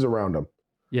pieces around him.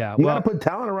 Yeah, you got to put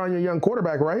talent around your young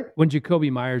quarterback, right? When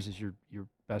Jacoby Myers is your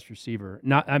best receiver,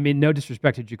 no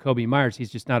disrespect to Jacoby Myers,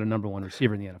 he's just not a number one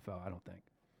receiver in the NFL. I don't think.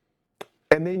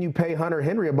 And then you pay Hunter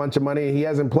Henry a bunch of money, and he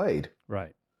hasn't played.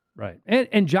 Right.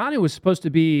 And Jonnu was supposed to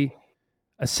be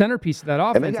a centerpiece of that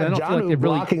offense. And they got Jonnu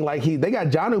blocking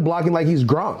like he's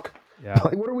Gronk. Yeah.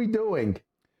 Like, what are we doing?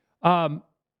 All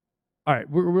right,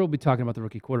 we'll be talking about the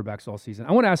rookie quarterbacks all season.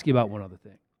 I want to ask you about one other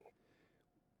thing.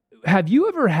 Have you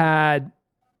ever had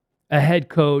a head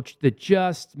coach that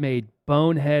just made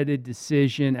boneheaded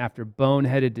decision after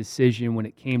boneheaded decision when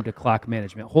it came to clock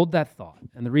management? Hold that thought.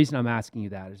 And the reason I'm asking you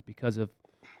that is because of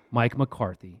Mike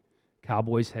McCarthy,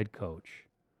 Cowboys head coach.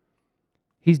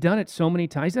 He's done it so many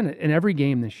times. He's done it in every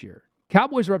game this year.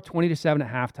 Cowboys were up 20-7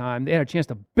 at halftime. They had a chance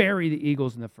to bury the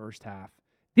Eagles in the first half.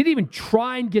 Didn't even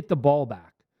try and get the ball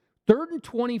back. 3rd and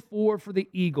 24 for the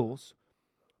Eagles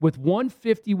with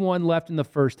 1:51 left in the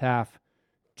first half.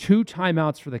 2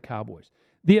 timeouts for the Cowboys.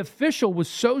 The official was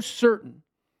so certain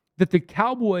that the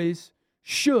Cowboys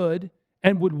should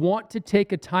and would want to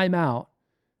take a timeout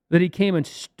that he came and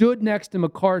stood next to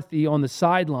McCarthy on the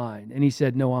sideline, and he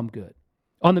said, "No, I'm good."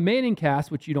 On the Manning cast,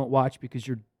 which you don't watch because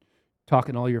you're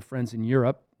talking to all your friends in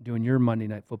Europe, doing your Monday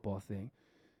Night Football thing,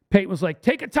 Peyton was like,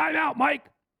 "Take a timeout, Mike."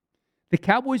 The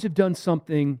Cowboys have done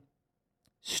something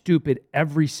stupid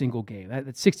every single game. That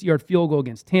 60-yard field goal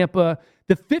against Tampa.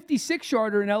 The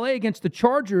 56-yarder in L.A. against the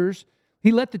Chargers,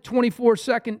 he let the 24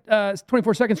 seconds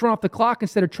run off the clock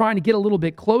instead of trying to get a little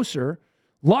bit closer.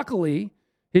 Luckily,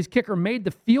 his kicker made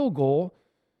the field goal.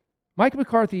 Mike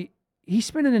McCarthy, he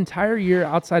spent an entire year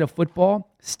outside of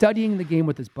football studying the game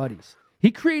with his buddies. He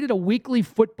created a weekly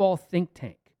football think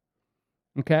tank.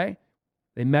 Okay?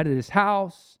 They met at his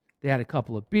house. They had a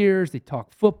couple of beers. They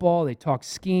talked football. They talked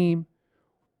scheme.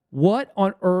 What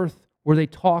on earth were they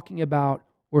talking about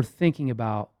or thinking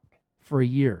about for a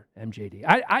year, MJD?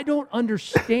 I don't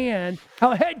understand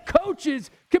how head coaches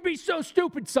can be so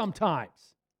stupid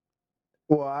sometimes.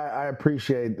 Well, I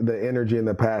appreciate the energy and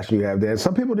the passion you have, Dan.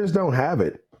 Some people just don't have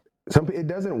it. It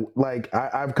doesn't, like,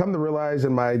 I've come to realize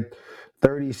in my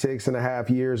 36 and a half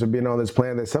years of being on this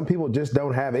planet that some people just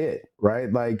don't have it,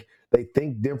 right? Like they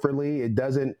think differently. It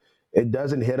doesn't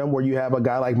hit them where you have a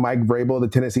guy like Mike Vrabel, the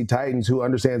Tennessee Titans, who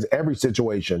understands every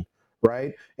situation,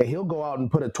 right? And he'll go out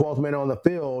and put a 12th man on the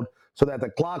field so that the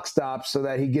clock stops so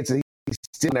that he's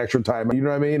still extra time. You know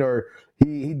what I mean? Or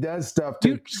he does stuff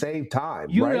to save time.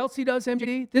 You know right? what else he does,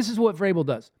 MJD? This is what Vrabel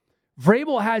does.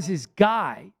 Vrabel has his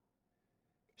guy,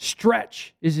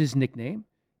 Stretch is his nickname,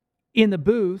 in the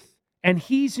booth, and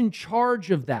he's in charge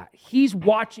of that. He's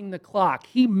watching the clock.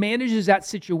 He manages that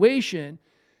situation.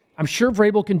 I'm sure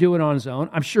Vrabel can do it on his own.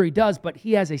 I'm sure he does, but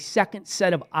he has a second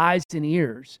set of eyes and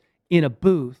ears in a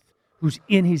booth who's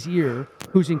in his ear,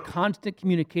 who's in constant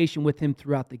communication with him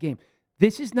throughout the game.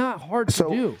 This is not hard to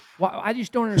do. I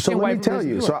just don't understand why. So let me tell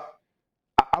you. So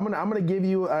I'm gonna give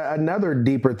you another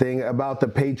deeper thing about the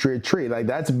Patriot tree. Like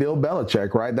that's Bill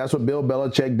Belichick, right? That's what Bill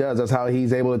Belichick does. That's how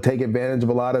he's able to take advantage of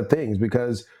a lot of things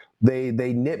because they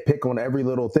nitpick on every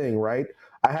little thing, right?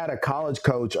 I had a college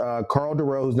coach, Carl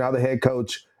DeRoe, who's now the head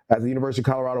coach at the University of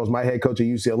Colorado, was my head coach at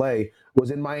UCLA, was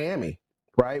in Miami,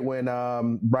 right? When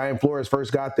Brian Flores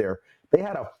first got there. They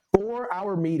had a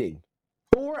 4-hour meeting,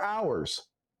 4 hours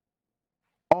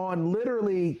on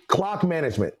literally clock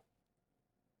management.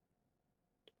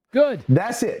 Good.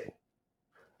 That's it.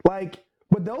 Like,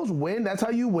 but those win. That's how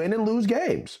you win and lose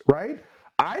games, right?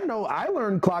 I know I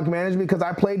learned clock management because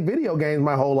I played video games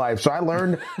my whole life. So I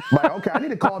learned, like, okay, I need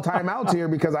to call timeouts here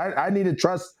because I need to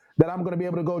trust that I'm going to be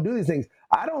able to go do these things.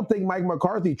 I don't think Mike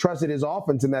McCarthy trusted his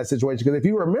offense in that situation because if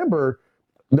you remember,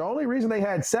 the only reason they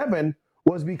had 7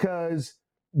 was because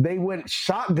they went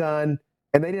shotgun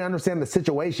and they didn't understand the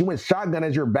situation. You went shotgun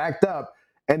as you're backed up,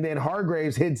 and then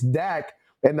Hargraves hits Dak,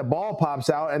 and the ball pops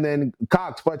out, and then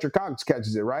Fletcher Cox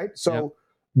catches it, right? So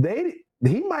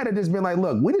he might have just been like,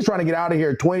 look, we're just trying to get out of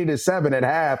here 20-7 at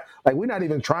half. Like, we're not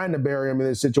even trying to bury him in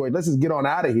this situation. Let's just get on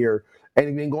out of here.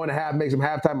 And then going to half, make some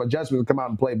halftime adjustments and come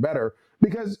out and play better.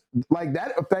 Because, like,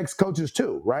 that affects coaches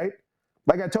too, right?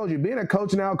 Like I told you, being a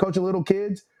coach now, coaching little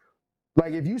kids,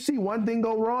 like, if you see one thing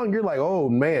go wrong, you're like, oh,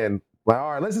 man. Like,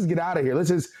 all right, let's just get out of here. Let's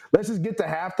just get to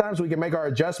halftime so we can make our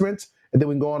adjustments, and then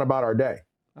we can go on about our day.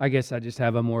 I guess I just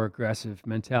have a more aggressive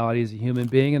mentality as a human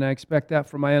being, and I expect that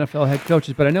from my NFL head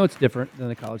coaches. But I know it's different than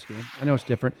the college game. I know it's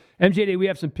different. MJD, we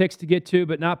have some picks to get to,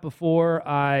 but not before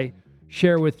I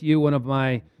share with you one of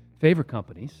my favorite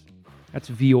companies. That's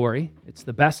Vuori. It's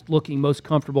the best-looking, most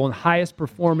comfortable, and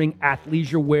highest-performing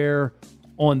athleisure wear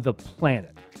on the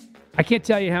planet. I can't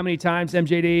tell you how many times,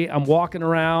 MJD, I'm walking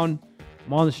around,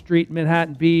 I'm on the street in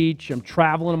Manhattan Beach, I'm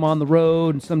traveling, I'm on the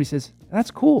road, and somebody says, that's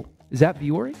cool. Is that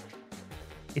Vuori?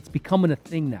 It's becoming a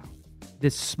thing now.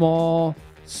 This small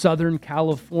Southern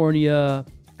California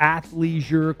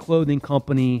athleisure clothing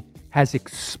company has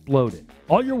exploded.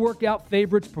 All your workout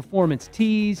favorites, performance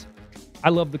tees. I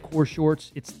love the core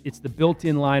shorts. It's the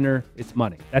built-in liner. It's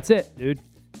money. That's it, dude.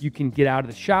 You can get out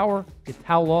of the shower, get the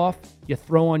towel off, you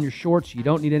throw on your shorts. You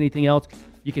don't need anything else.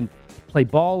 You can play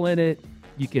ball in it.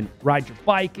 You can ride your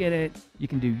bike in it. You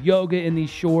can do yoga in these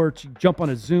shorts. You jump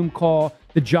on a Zoom call.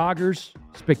 The joggers,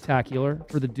 spectacular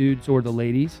for the dudes or the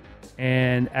ladies.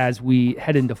 And as we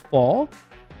head into fall,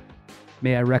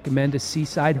 may I recommend a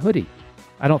Seaside hoodie?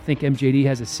 I don't think MJD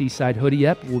has a Seaside hoodie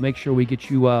yet, but we'll make sure we get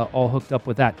you all hooked up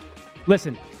with that.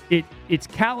 Listen, it's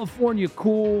California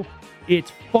cool.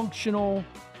 It's functional.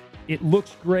 It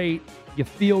looks great. You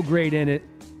feel great in it.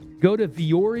 Go to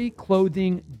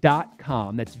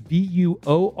VuoriClothing.com. That's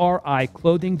VUORI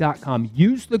clothing.com.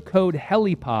 Use the code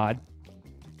HELIPOD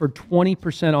for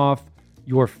 20% off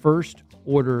your first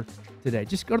order today.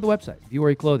 Just go to the website,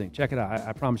 Vuori Clothing. Check it out.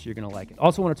 I promise you're going to like it.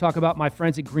 Also want to talk about my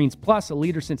friends at Greens Plus, a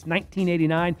leader since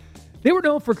 1989. They were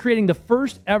known for creating the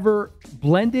first ever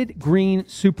blended green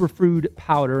superfood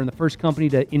powder and the first company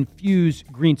to infuse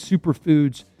green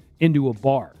superfoods into a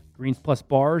bar. Greens Plus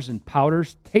bars and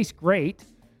powders taste great.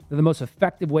 They're the most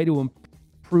effective way to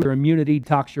improve your immunity,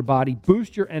 detox your body,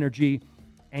 boost your energy,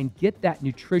 and get that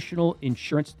nutritional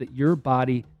insurance that your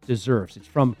body deserves. It's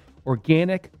from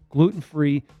organic,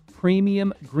 gluten-free,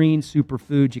 premium green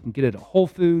superfoods. You can get it at Whole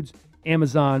Foods,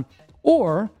 Amazon,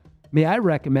 or may I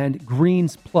recommend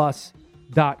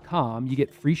greensplus.com. You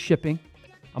get free shipping.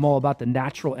 I'm all about the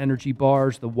natural energy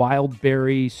bars, the wild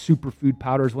berry superfood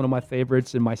powder is one of my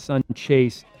favorites, and my son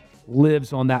Chase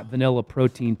lives on that vanilla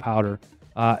protein powder.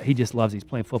 He just loves it. He's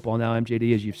playing football now,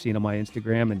 MJD, as you've seen on my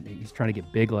Instagram, and he's trying to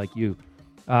get big like you.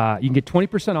 You can get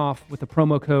 20% off with the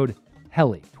promo code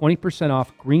HELI. 20%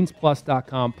 off,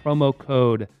 greensplus.com, promo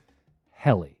code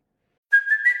HELI.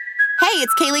 Hey,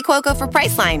 it's Kaylee Cuoco for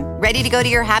Priceline. Ready to go to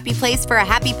your happy place for a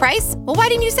happy price? Well, why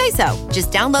didn't you say so?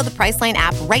 Just download the Priceline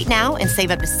app right now and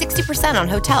save up to 60% on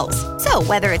hotels. So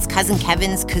whether it's Cousin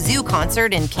Kevin's Kazoo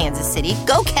Concert in Kansas City,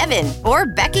 go Kevin, or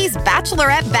Becky's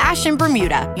Bachelorette Bash in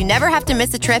Bermuda, you never have to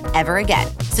miss a trip ever again.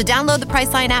 So download the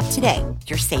Priceline app today.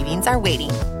 Your savings are waiting.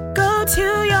 Go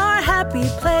to your happy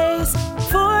place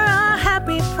for a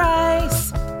happy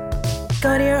price.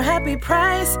 Go to your happy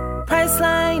price,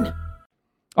 Priceline.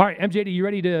 All right, MJD, you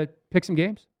ready to pick some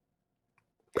games?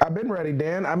 I've been ready,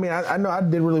 Dan. I mean, I know I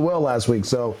did really well last week,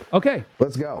 so okay,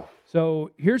 let's go.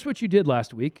 So here's what you did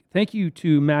last week. Thank you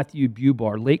to Matthew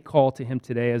Bubar. Late call to him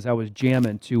today as I was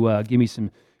jamming to give me some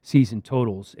season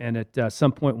totals. And at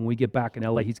some point when we get back in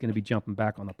LA, he's going to be jumping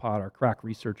back on the pod, our crack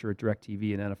researcher at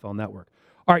DirecTV and NFL Network.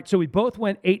 All right, so we both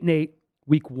went 8-8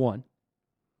 week 1.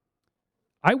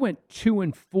 I went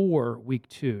 2-4 week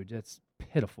 2. That's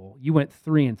pitiful. You went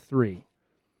 3-3.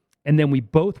 And then we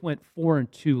both went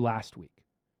 4-2 last week.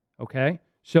 Okay?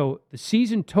 So the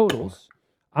season totals,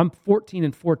 I'm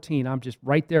 14-14. I'm just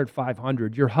right there at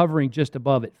 500. You're hovering just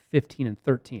above at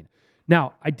 15-13.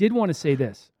 Now, I did want to say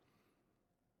this.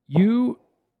 You're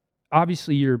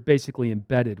basically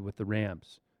embedded with the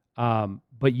Rams.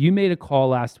 But you made a call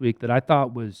last week that I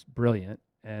thought was brilliant.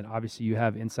 And obviously you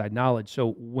have inside knowledge.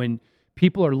 So when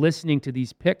people are listening to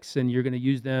these picks and you're going to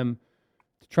use them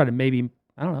to try to maybe,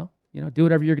 I don't know, do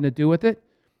whatever you're going to do with it.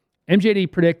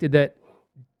 MJD predicted that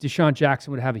Deshaun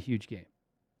Jackson would have a huge game.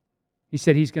 He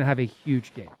said he's going to have a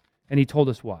huge game. And he told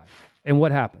us why. And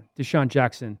what happened? Deshaun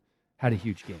Jackson had a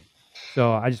huge game.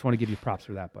 So I just want to give you props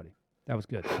for that, buddy. That was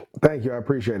good. Thank you. I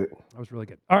appreciate it. That was really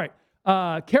good. All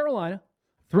right. Carolina,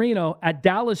 3-0 at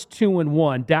Dallas,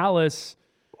 2-1. Dallas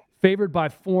favored by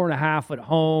 4.5 at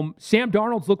home. Sam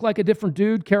Darnold's looked like a different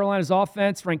dude. Carolina's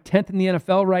offense ranked 10th in the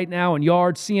NFL right now in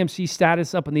yards. CMC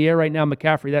status up in the air right now.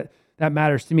 McCaffrey, that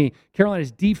matters to me.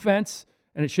 Carolina's defense,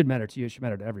 and it should matter to you. It should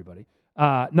matter to everybody.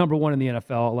 Number 1 in the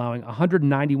NFL, allowing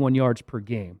 191 yards per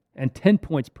game and 10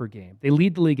 points per game. They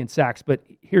lead the league in sacks, but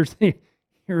here's the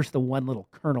one little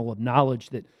kernel of knowledge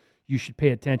that you should pay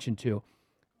attention to.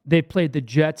 They played the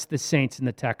Jets, the Saints, and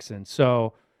the Texans.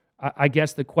 So I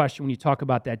guess the question when you talk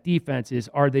about that defense is,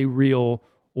 are they real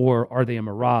or are they a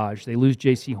mirage? They lose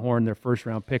J.C. Horn, their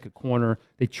first-round pick at corner.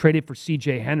 They traded for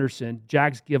C.J. Henderson.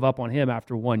 Jags give up on him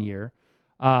after 1 year.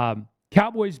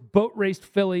 Cowboys boat raced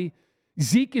Philly.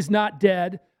 Zeke is not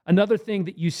dead. Another thing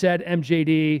that you said,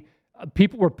 MJD,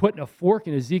 people were putting a fork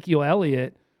in Ezekiel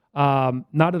Elliott.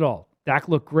 Not at all. Dak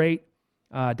looked great.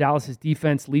 Dallas's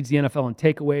defense leads the NFL in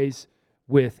takeaways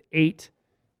with 8.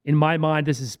 In my mind,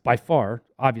 this is by far,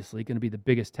 obviously, going to be the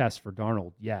biggest test for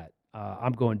Darnold yet.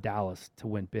 I'm going Dallas to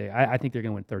win big. I think they're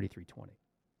going to win 33-20.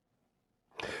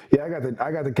 Yeah,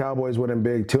 I got the Cowboys winning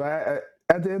big too. At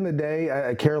the end of the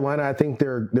day, Carolina, I think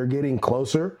they're getting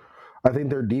closer. I think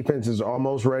their defense is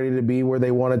almost ready to be where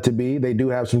they want it to be. They do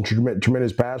have some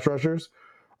tremendous pass rushers.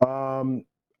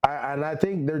 I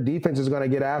think their defense is going to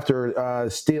get after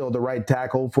Steele, the right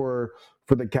tackle for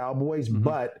the Cowboys. Mm-hmm.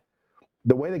 But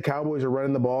the way the Cowboys are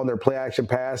running the ball and their play action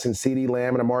pass and CeeDee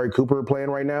Lamb and Amari Cooper are playing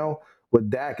right now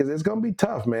with Dak, it's going to be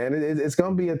tough, man. It's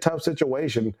going to be a tough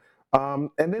situation.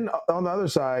 And then on the other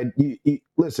side, you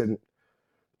listen,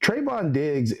 Trayvon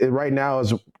Diggs right now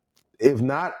is, if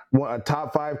not a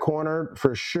top 5 corner,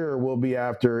 for sure will be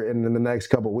after in the next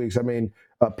couple of weeks. I mean,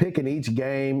 a pick in each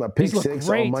game, a pick 6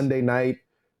 great on Monday night.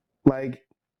 Like,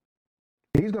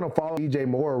 he's going to follow DJ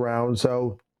Moore around.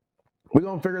 So we're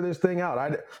going to figure this thing out.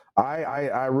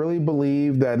 I really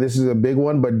believe that this is a big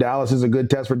one, but Dallas is a good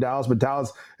test for Dallas. But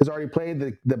Dallas has already played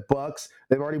the Bucks.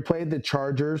 They've already played the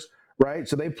Chargers, right?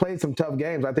 So they've played some tough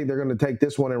games. I think they're going to take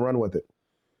this one and run with it.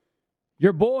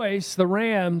 Your boys, the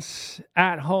Rams,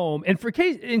 at home. And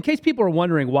in case people are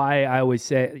wondering why I always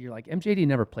say, you're like, MJD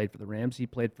never played for the Rams. He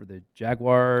played for the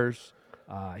Jaguars.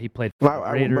 He played for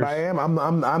the Raiders. But I am.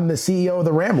 I'm the CEO of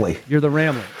the Ramley. You're the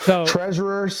Ramley. So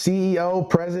treasurer, CEO,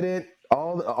 president,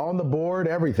 all on the board,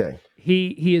 everything.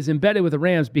 He is embedded with the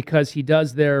Rams because he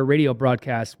does their radio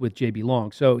broadcast with JB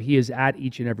Long. So he is at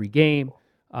each and every game.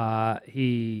 I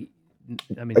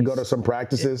go to some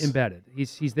practices. Embedded.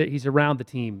 He's around the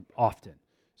team often,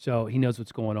 so he knows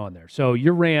what's going on there. So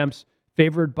your Rams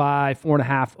favored by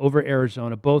 4.5 over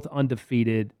Arizona, both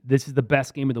undefeated. This is the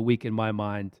best game of the week in my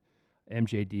mind.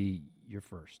 MJD, you're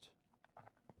first.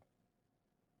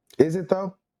 Is it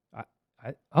though?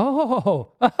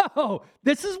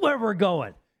 This is where we're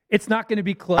going. It's not going to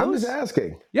be close. I'm just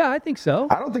asking. Yeah, I think so.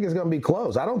 I don't think it's going to be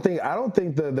close. I don't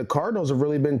think the Cardinals have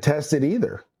really been tested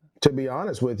either. To be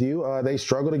honest with you, they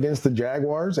struggled against the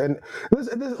Jaguars. And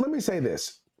let me say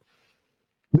this.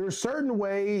 there's certain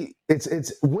way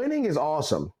it's winning is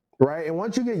awesome, right? And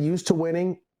once you get used to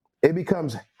winning, it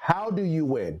becomes, how do you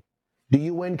win? Do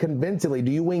you win convincingly?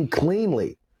 Do you win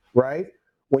cleanly, right?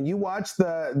 When you watch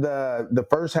the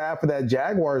first half of that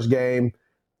Jaguars game,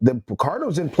 the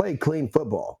Cardinals didn't play clean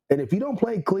football. And if you don't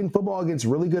play clean football against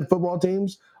really good football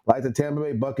teams like the Tampa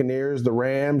Bay Buccaneers, the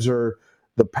Rams, or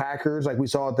the Packers, like we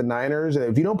saw at the Niners,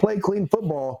 if you don't play clean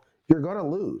football, you're going to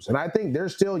lose. And I think they're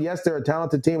still, yes, they're a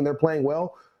talented team and they're playing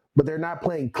well, but they're not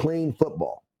playing clean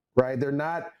football, right? They're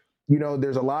not,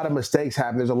 there's a lot of mistakes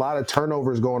happening. There's a lot of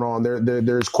turnovers going on.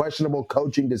 There's questionable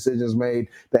coaching decisions made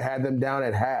that had them down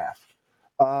at half.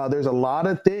 There's a lot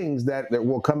of things that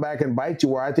will come back and bite you,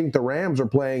 where I think the Rams are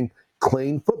playing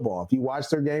clean football. If you watch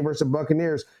their game versus the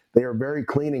Buccaneers, they are very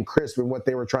clean and crisp in what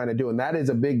they were trying to do. And that is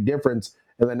a big difference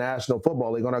in the National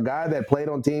Football League. On a guy that played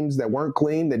on teams that weren't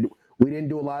clean, that we didn't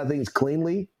do a lot of things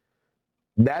cleanly,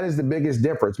 that is the biggest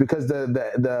difference, because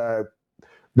the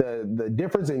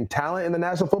difference in talent in the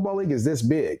National Football League is this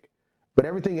big. But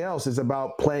everything else is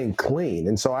about playing clean.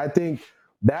 And so I think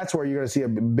that's where you're going to see a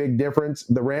big difference.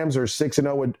 The Rams are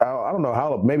 6-0. I don't know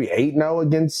how, maybe 8-0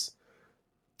 against.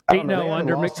 8-0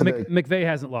 under McVay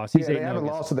hasn't lost. He's 8-0. They haven't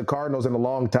lost to the Cardinals in a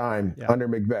long time under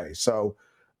McVay. So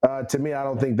to me, I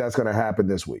don't think that's going to happen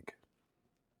this week.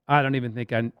 I don't even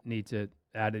think I need to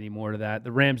add any more to that.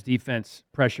 The Rams defense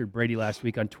pressured Brady last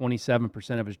week on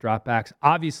 27% of his dropbacks.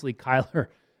 Obviously, Kyler,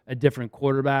 a different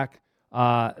quarterback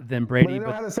than Brady. But they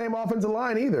don't have the same offensive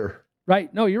line either.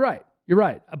 Right. No, you're right. You're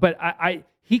right. But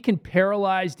he can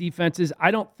paralyze defenses.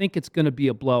 I don't think it's going to be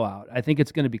a blowout. I think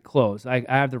it's going to be close. I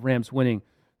have the Rams winning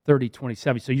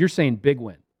 30-27. So you're saying big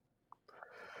win.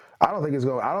 I don't think it's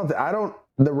going.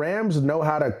 The Rams know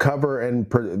how to cover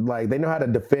and they know how to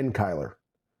defend Kyler.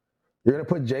 You're going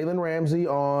to put Jalen Ramsey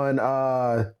on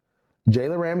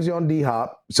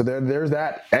D-Hop. So there's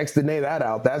that. Extendate that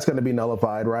out. That's going to be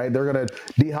nullified, right?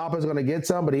 D-Hop is going to get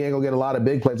some, but he ain't going to get a lot of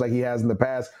big plays like he has in the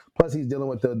past. Plus, he's dealing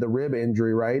with the rib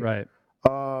injury, right? Right.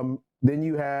 Then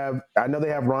you have, I know they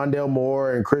have Rondale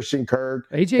Moore and Christian Kirk.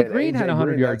 A.J. Green had a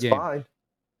 100-yard game. Fine.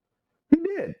 He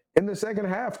did in the second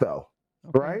half, though.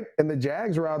 Okay. Right? And the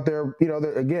Jags are out there.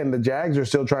 The Jags are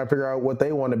still trying to figure out what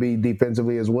they want to be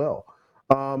defensively as well.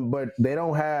 But they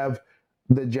don't have –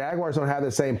 the Jaguars don't have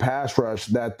the same pass rush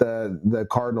that the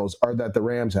Cardinals or that the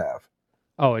Rams have.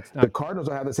 Oh, it's not. The Cardinals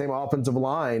don't have the same offensive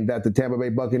line that the Tampa Bay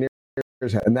Buccaneers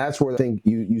have. And that's where I think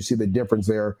you see the difference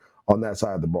there on that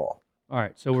side of the ball. All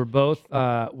right, so we're both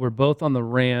on the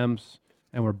Rams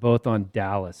and we're both on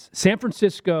Dallas. San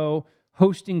Francisco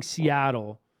hosting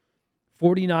Seattle.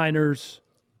 49ers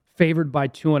favored by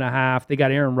 2.5. They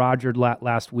got Aaron Rodgers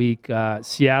last week.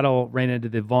 Seattle ran into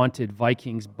the vaunted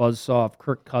Vikings buzzsaw of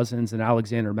Kirk Cousins and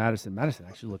Alexander Madison. Madison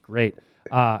actually looked great.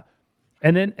 And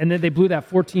then they blew that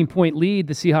 14-point lead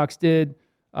the Seahawks did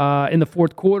in the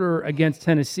fourth quarter against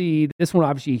Tennessee. This one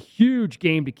obviously a huge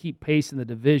game to keep pace in the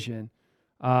division.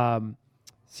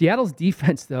 Seattle's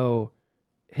defense, though,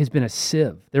 has been a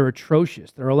sieve. They're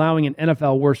atrocious. They're allowing an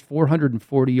NFL worst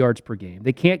 440 yards per game.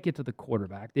 They can't get to the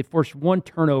quarterback. They've forced one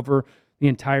turnover the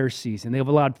entire season. They've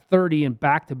allowed 30 in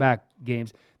back-to-back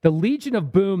games. The Legion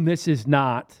of Boom, this is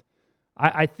not.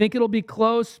 I think it'll be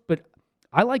close, but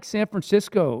I like San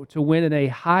Francisco to win in a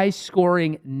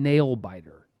high-scoring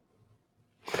nail-biter.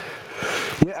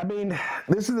 Yeah, I mean,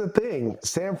 this is the thing.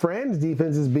 San Fran's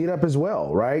defense is beat up as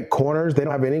well, right? Corners, they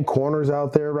don't have any corners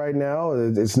out there right now.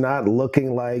 It's not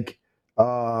looking like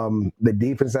the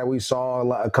defense that we saw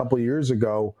a couple years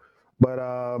ago. But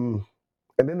and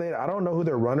then I don't know who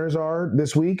their runners are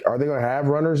this week. Are they going to have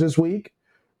runners this week,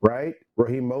 right?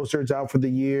 Raheem Mostert's out for the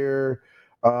year.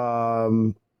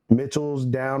 Mitchell's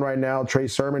down right now. Trey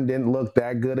Sermon didn't look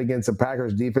that good against the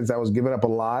Packers defense that was giving up a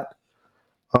lot.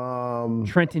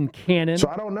 Trenton Cannon. So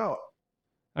I don't know.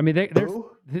 I mean, they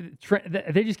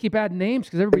just keep adding names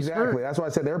because everybody's exactly. hurt. That's why I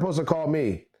said they were supposed to call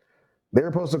me. They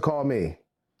were supposed to call me.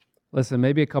 Listen,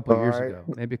 maybe a couple years ago.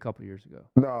 Maybe a couple years ago.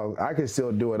 No, I can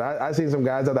still do it. I see some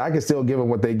guys out there. I can still give them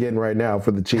what they're getting right now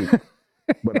for the cheap.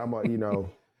 But I'm I'll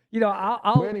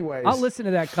listen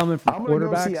to that coming from quarterbacks. I'm going to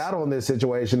go Seattle in this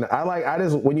situation.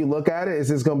 When you look at it, it's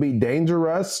just going to be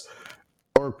dangerous.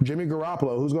 Or Jimmy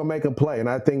Garoppolo, who's going to make a play. And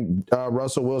I think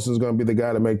Russell Wilson is going to be the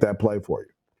guy to make that play for you.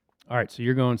 All right, so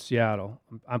you're going Seattle.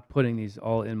 I'm putting these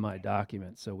all in my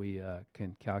document so we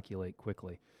can calculate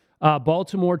quickly.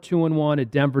 Baltimore 2-1 at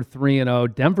Denver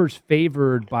 3-0. Denver's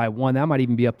favored by 1. That might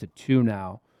even be up to 2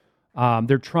 now.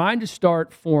 They're trying to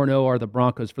start 4-0, are the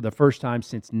Broncos, for the first time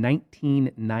since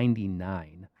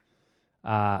 1999.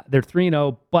 They're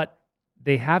 3-0, but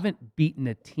they haven't beaten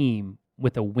a team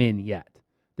with a win yet.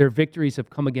 Their victories have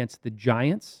come against the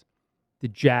Giants, the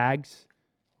Jags,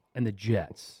 and the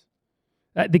Jets.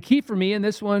 The key for me in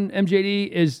this one, MJD,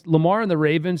 is Lamar and the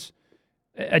Ravens.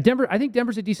 Denver. I think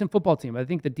Denver's a decent football team. I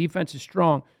think the defense is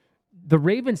strong. The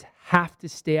Ravens have to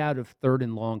stay out of third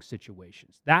and long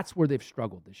situations. That's where they've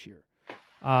struggled this year.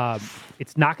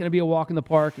 It's not going to be a walk in the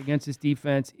park against this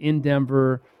defense in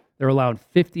Denver. They're allowing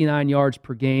 59 yards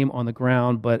per game on the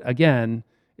ground. But again,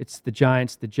 it's the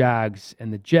Giants, the Jags,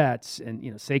 and the Jets. And,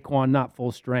 Saquon not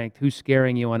full strength. Who's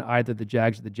scaring you on either the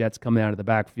Jags or the Jets coming out of the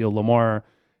backfield? Lamar,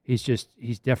 he's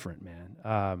different,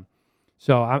 man.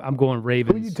 So I'm going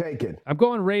Ravens. Who are you taking? I'm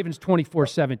going Ravens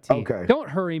 24-17. Okay. Don't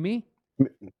hurry me.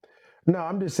 No,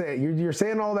 I'm just saying, you're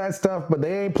saying all that stuff, but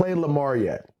they ain't played Lamar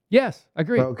yet. Yes, I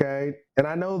agree. Okay, and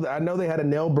I know they had a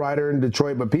nail biter in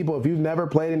Detroit, but people, if you've never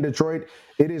played in Detroit,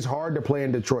 it is hard to play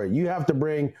in Detroit. You have to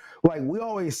bring, like we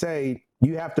always say,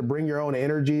 you have to bring your own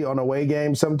energy on away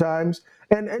games sometimes,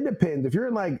 and it depends. If you're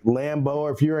in like Lambeau,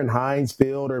 or if you're in Heinz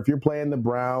Field, or if you're playing the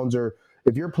Browns, or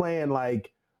if you're playing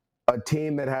like a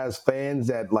team that has fans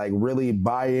that like really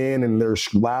buy in and they're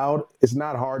loud, it's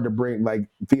not hard to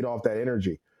feed off that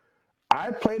energy. I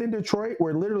played in Detroit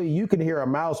where literally you can hear a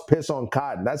mouse piss on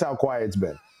cotton. That's how quiet it's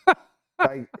been.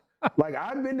 like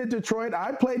I've been to Detroit.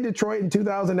 I played Detroit in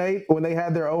 2008 when they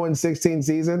had their 0-16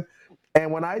 season.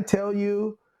 And when I tell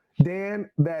you, Dan,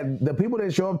 that the people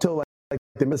didn't show up till like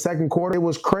the second quarter, it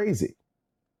was crazy.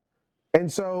 And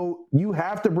so you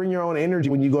have to bring your own energy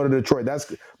when you go to Detroit.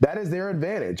 That is their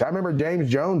advantage. I remember James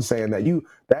Jones saying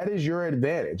that is your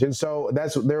advantage. And so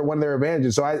that's one of their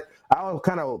advantages. So I'll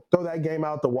kind of throw that game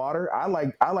out the water. I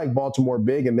like Baltimore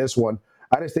big in this one.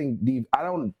 I just think you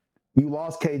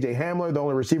lost KJ Hamler. The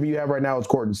only receiver you have right now is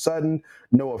Courtland Sutton,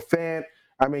 Noah Fant.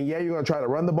 I mean, yeah, you're going to try to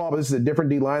run the ball, but this is a different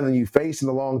D line than you faced in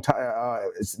the long time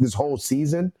this whole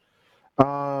season.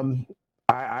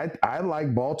 I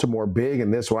like Baltimore big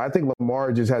in this one. I think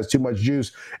Lamar just has too much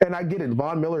juice. And I get it.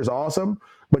 Von Miller's awesome,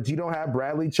 but you don't have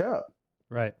Bradley Chubb.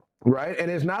 Right. Right. And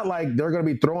it's not like they're going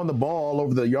to be throwing the ball all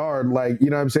over the yard. Like, you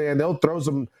know what I'm saying? They'll throw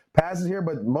some passes here,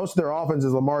 but most of their offense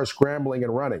is Lamar scrambling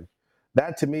and running.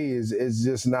 That to me is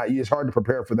just not, it's hard to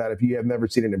prepare for that if you have never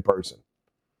seen it in person.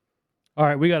 All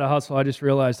right. We got to hustle. I just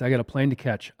realized I got a plane to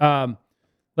catch.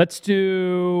 Let's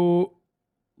do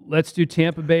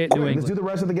Tampa Bay at New England. Let's do the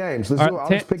rest of the games. I'll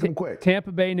just pick them quick.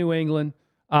 Tampa Bay, New England.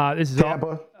 This is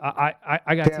Tampa.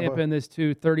 I got Tampa in this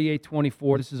too,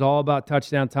 38-24. This is all about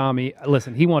touchdown Tommy.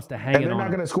 Listen, he wants to hang it on. And they're not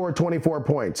going to score 24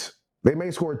 points. They may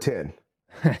score 10.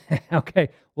 Okay.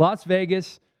 Las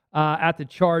Vegas at the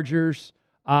Chargers.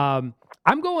 I'm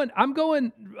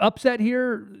going upset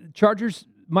here. Chargers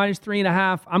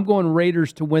 -3.5. I'm going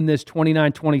Raiders to win this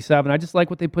 29-27. I just like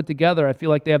what they put together. I feel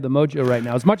like they have the mojo right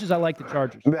now, as much as I like the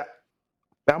Chargers.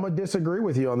 I'm going to disagree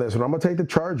with you on this one. I'm going to take the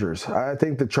Chargers. I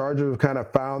think the Chargers have kind of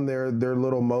found their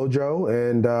little mojo,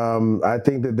 and I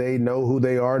think that they know who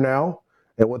they are now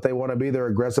and what they want to be. Their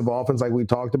aggressive offense, like we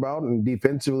talked about, and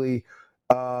defensively,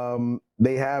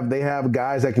 they have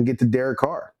guys that can get to Derek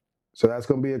Carr. So that's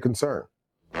going to be a concern.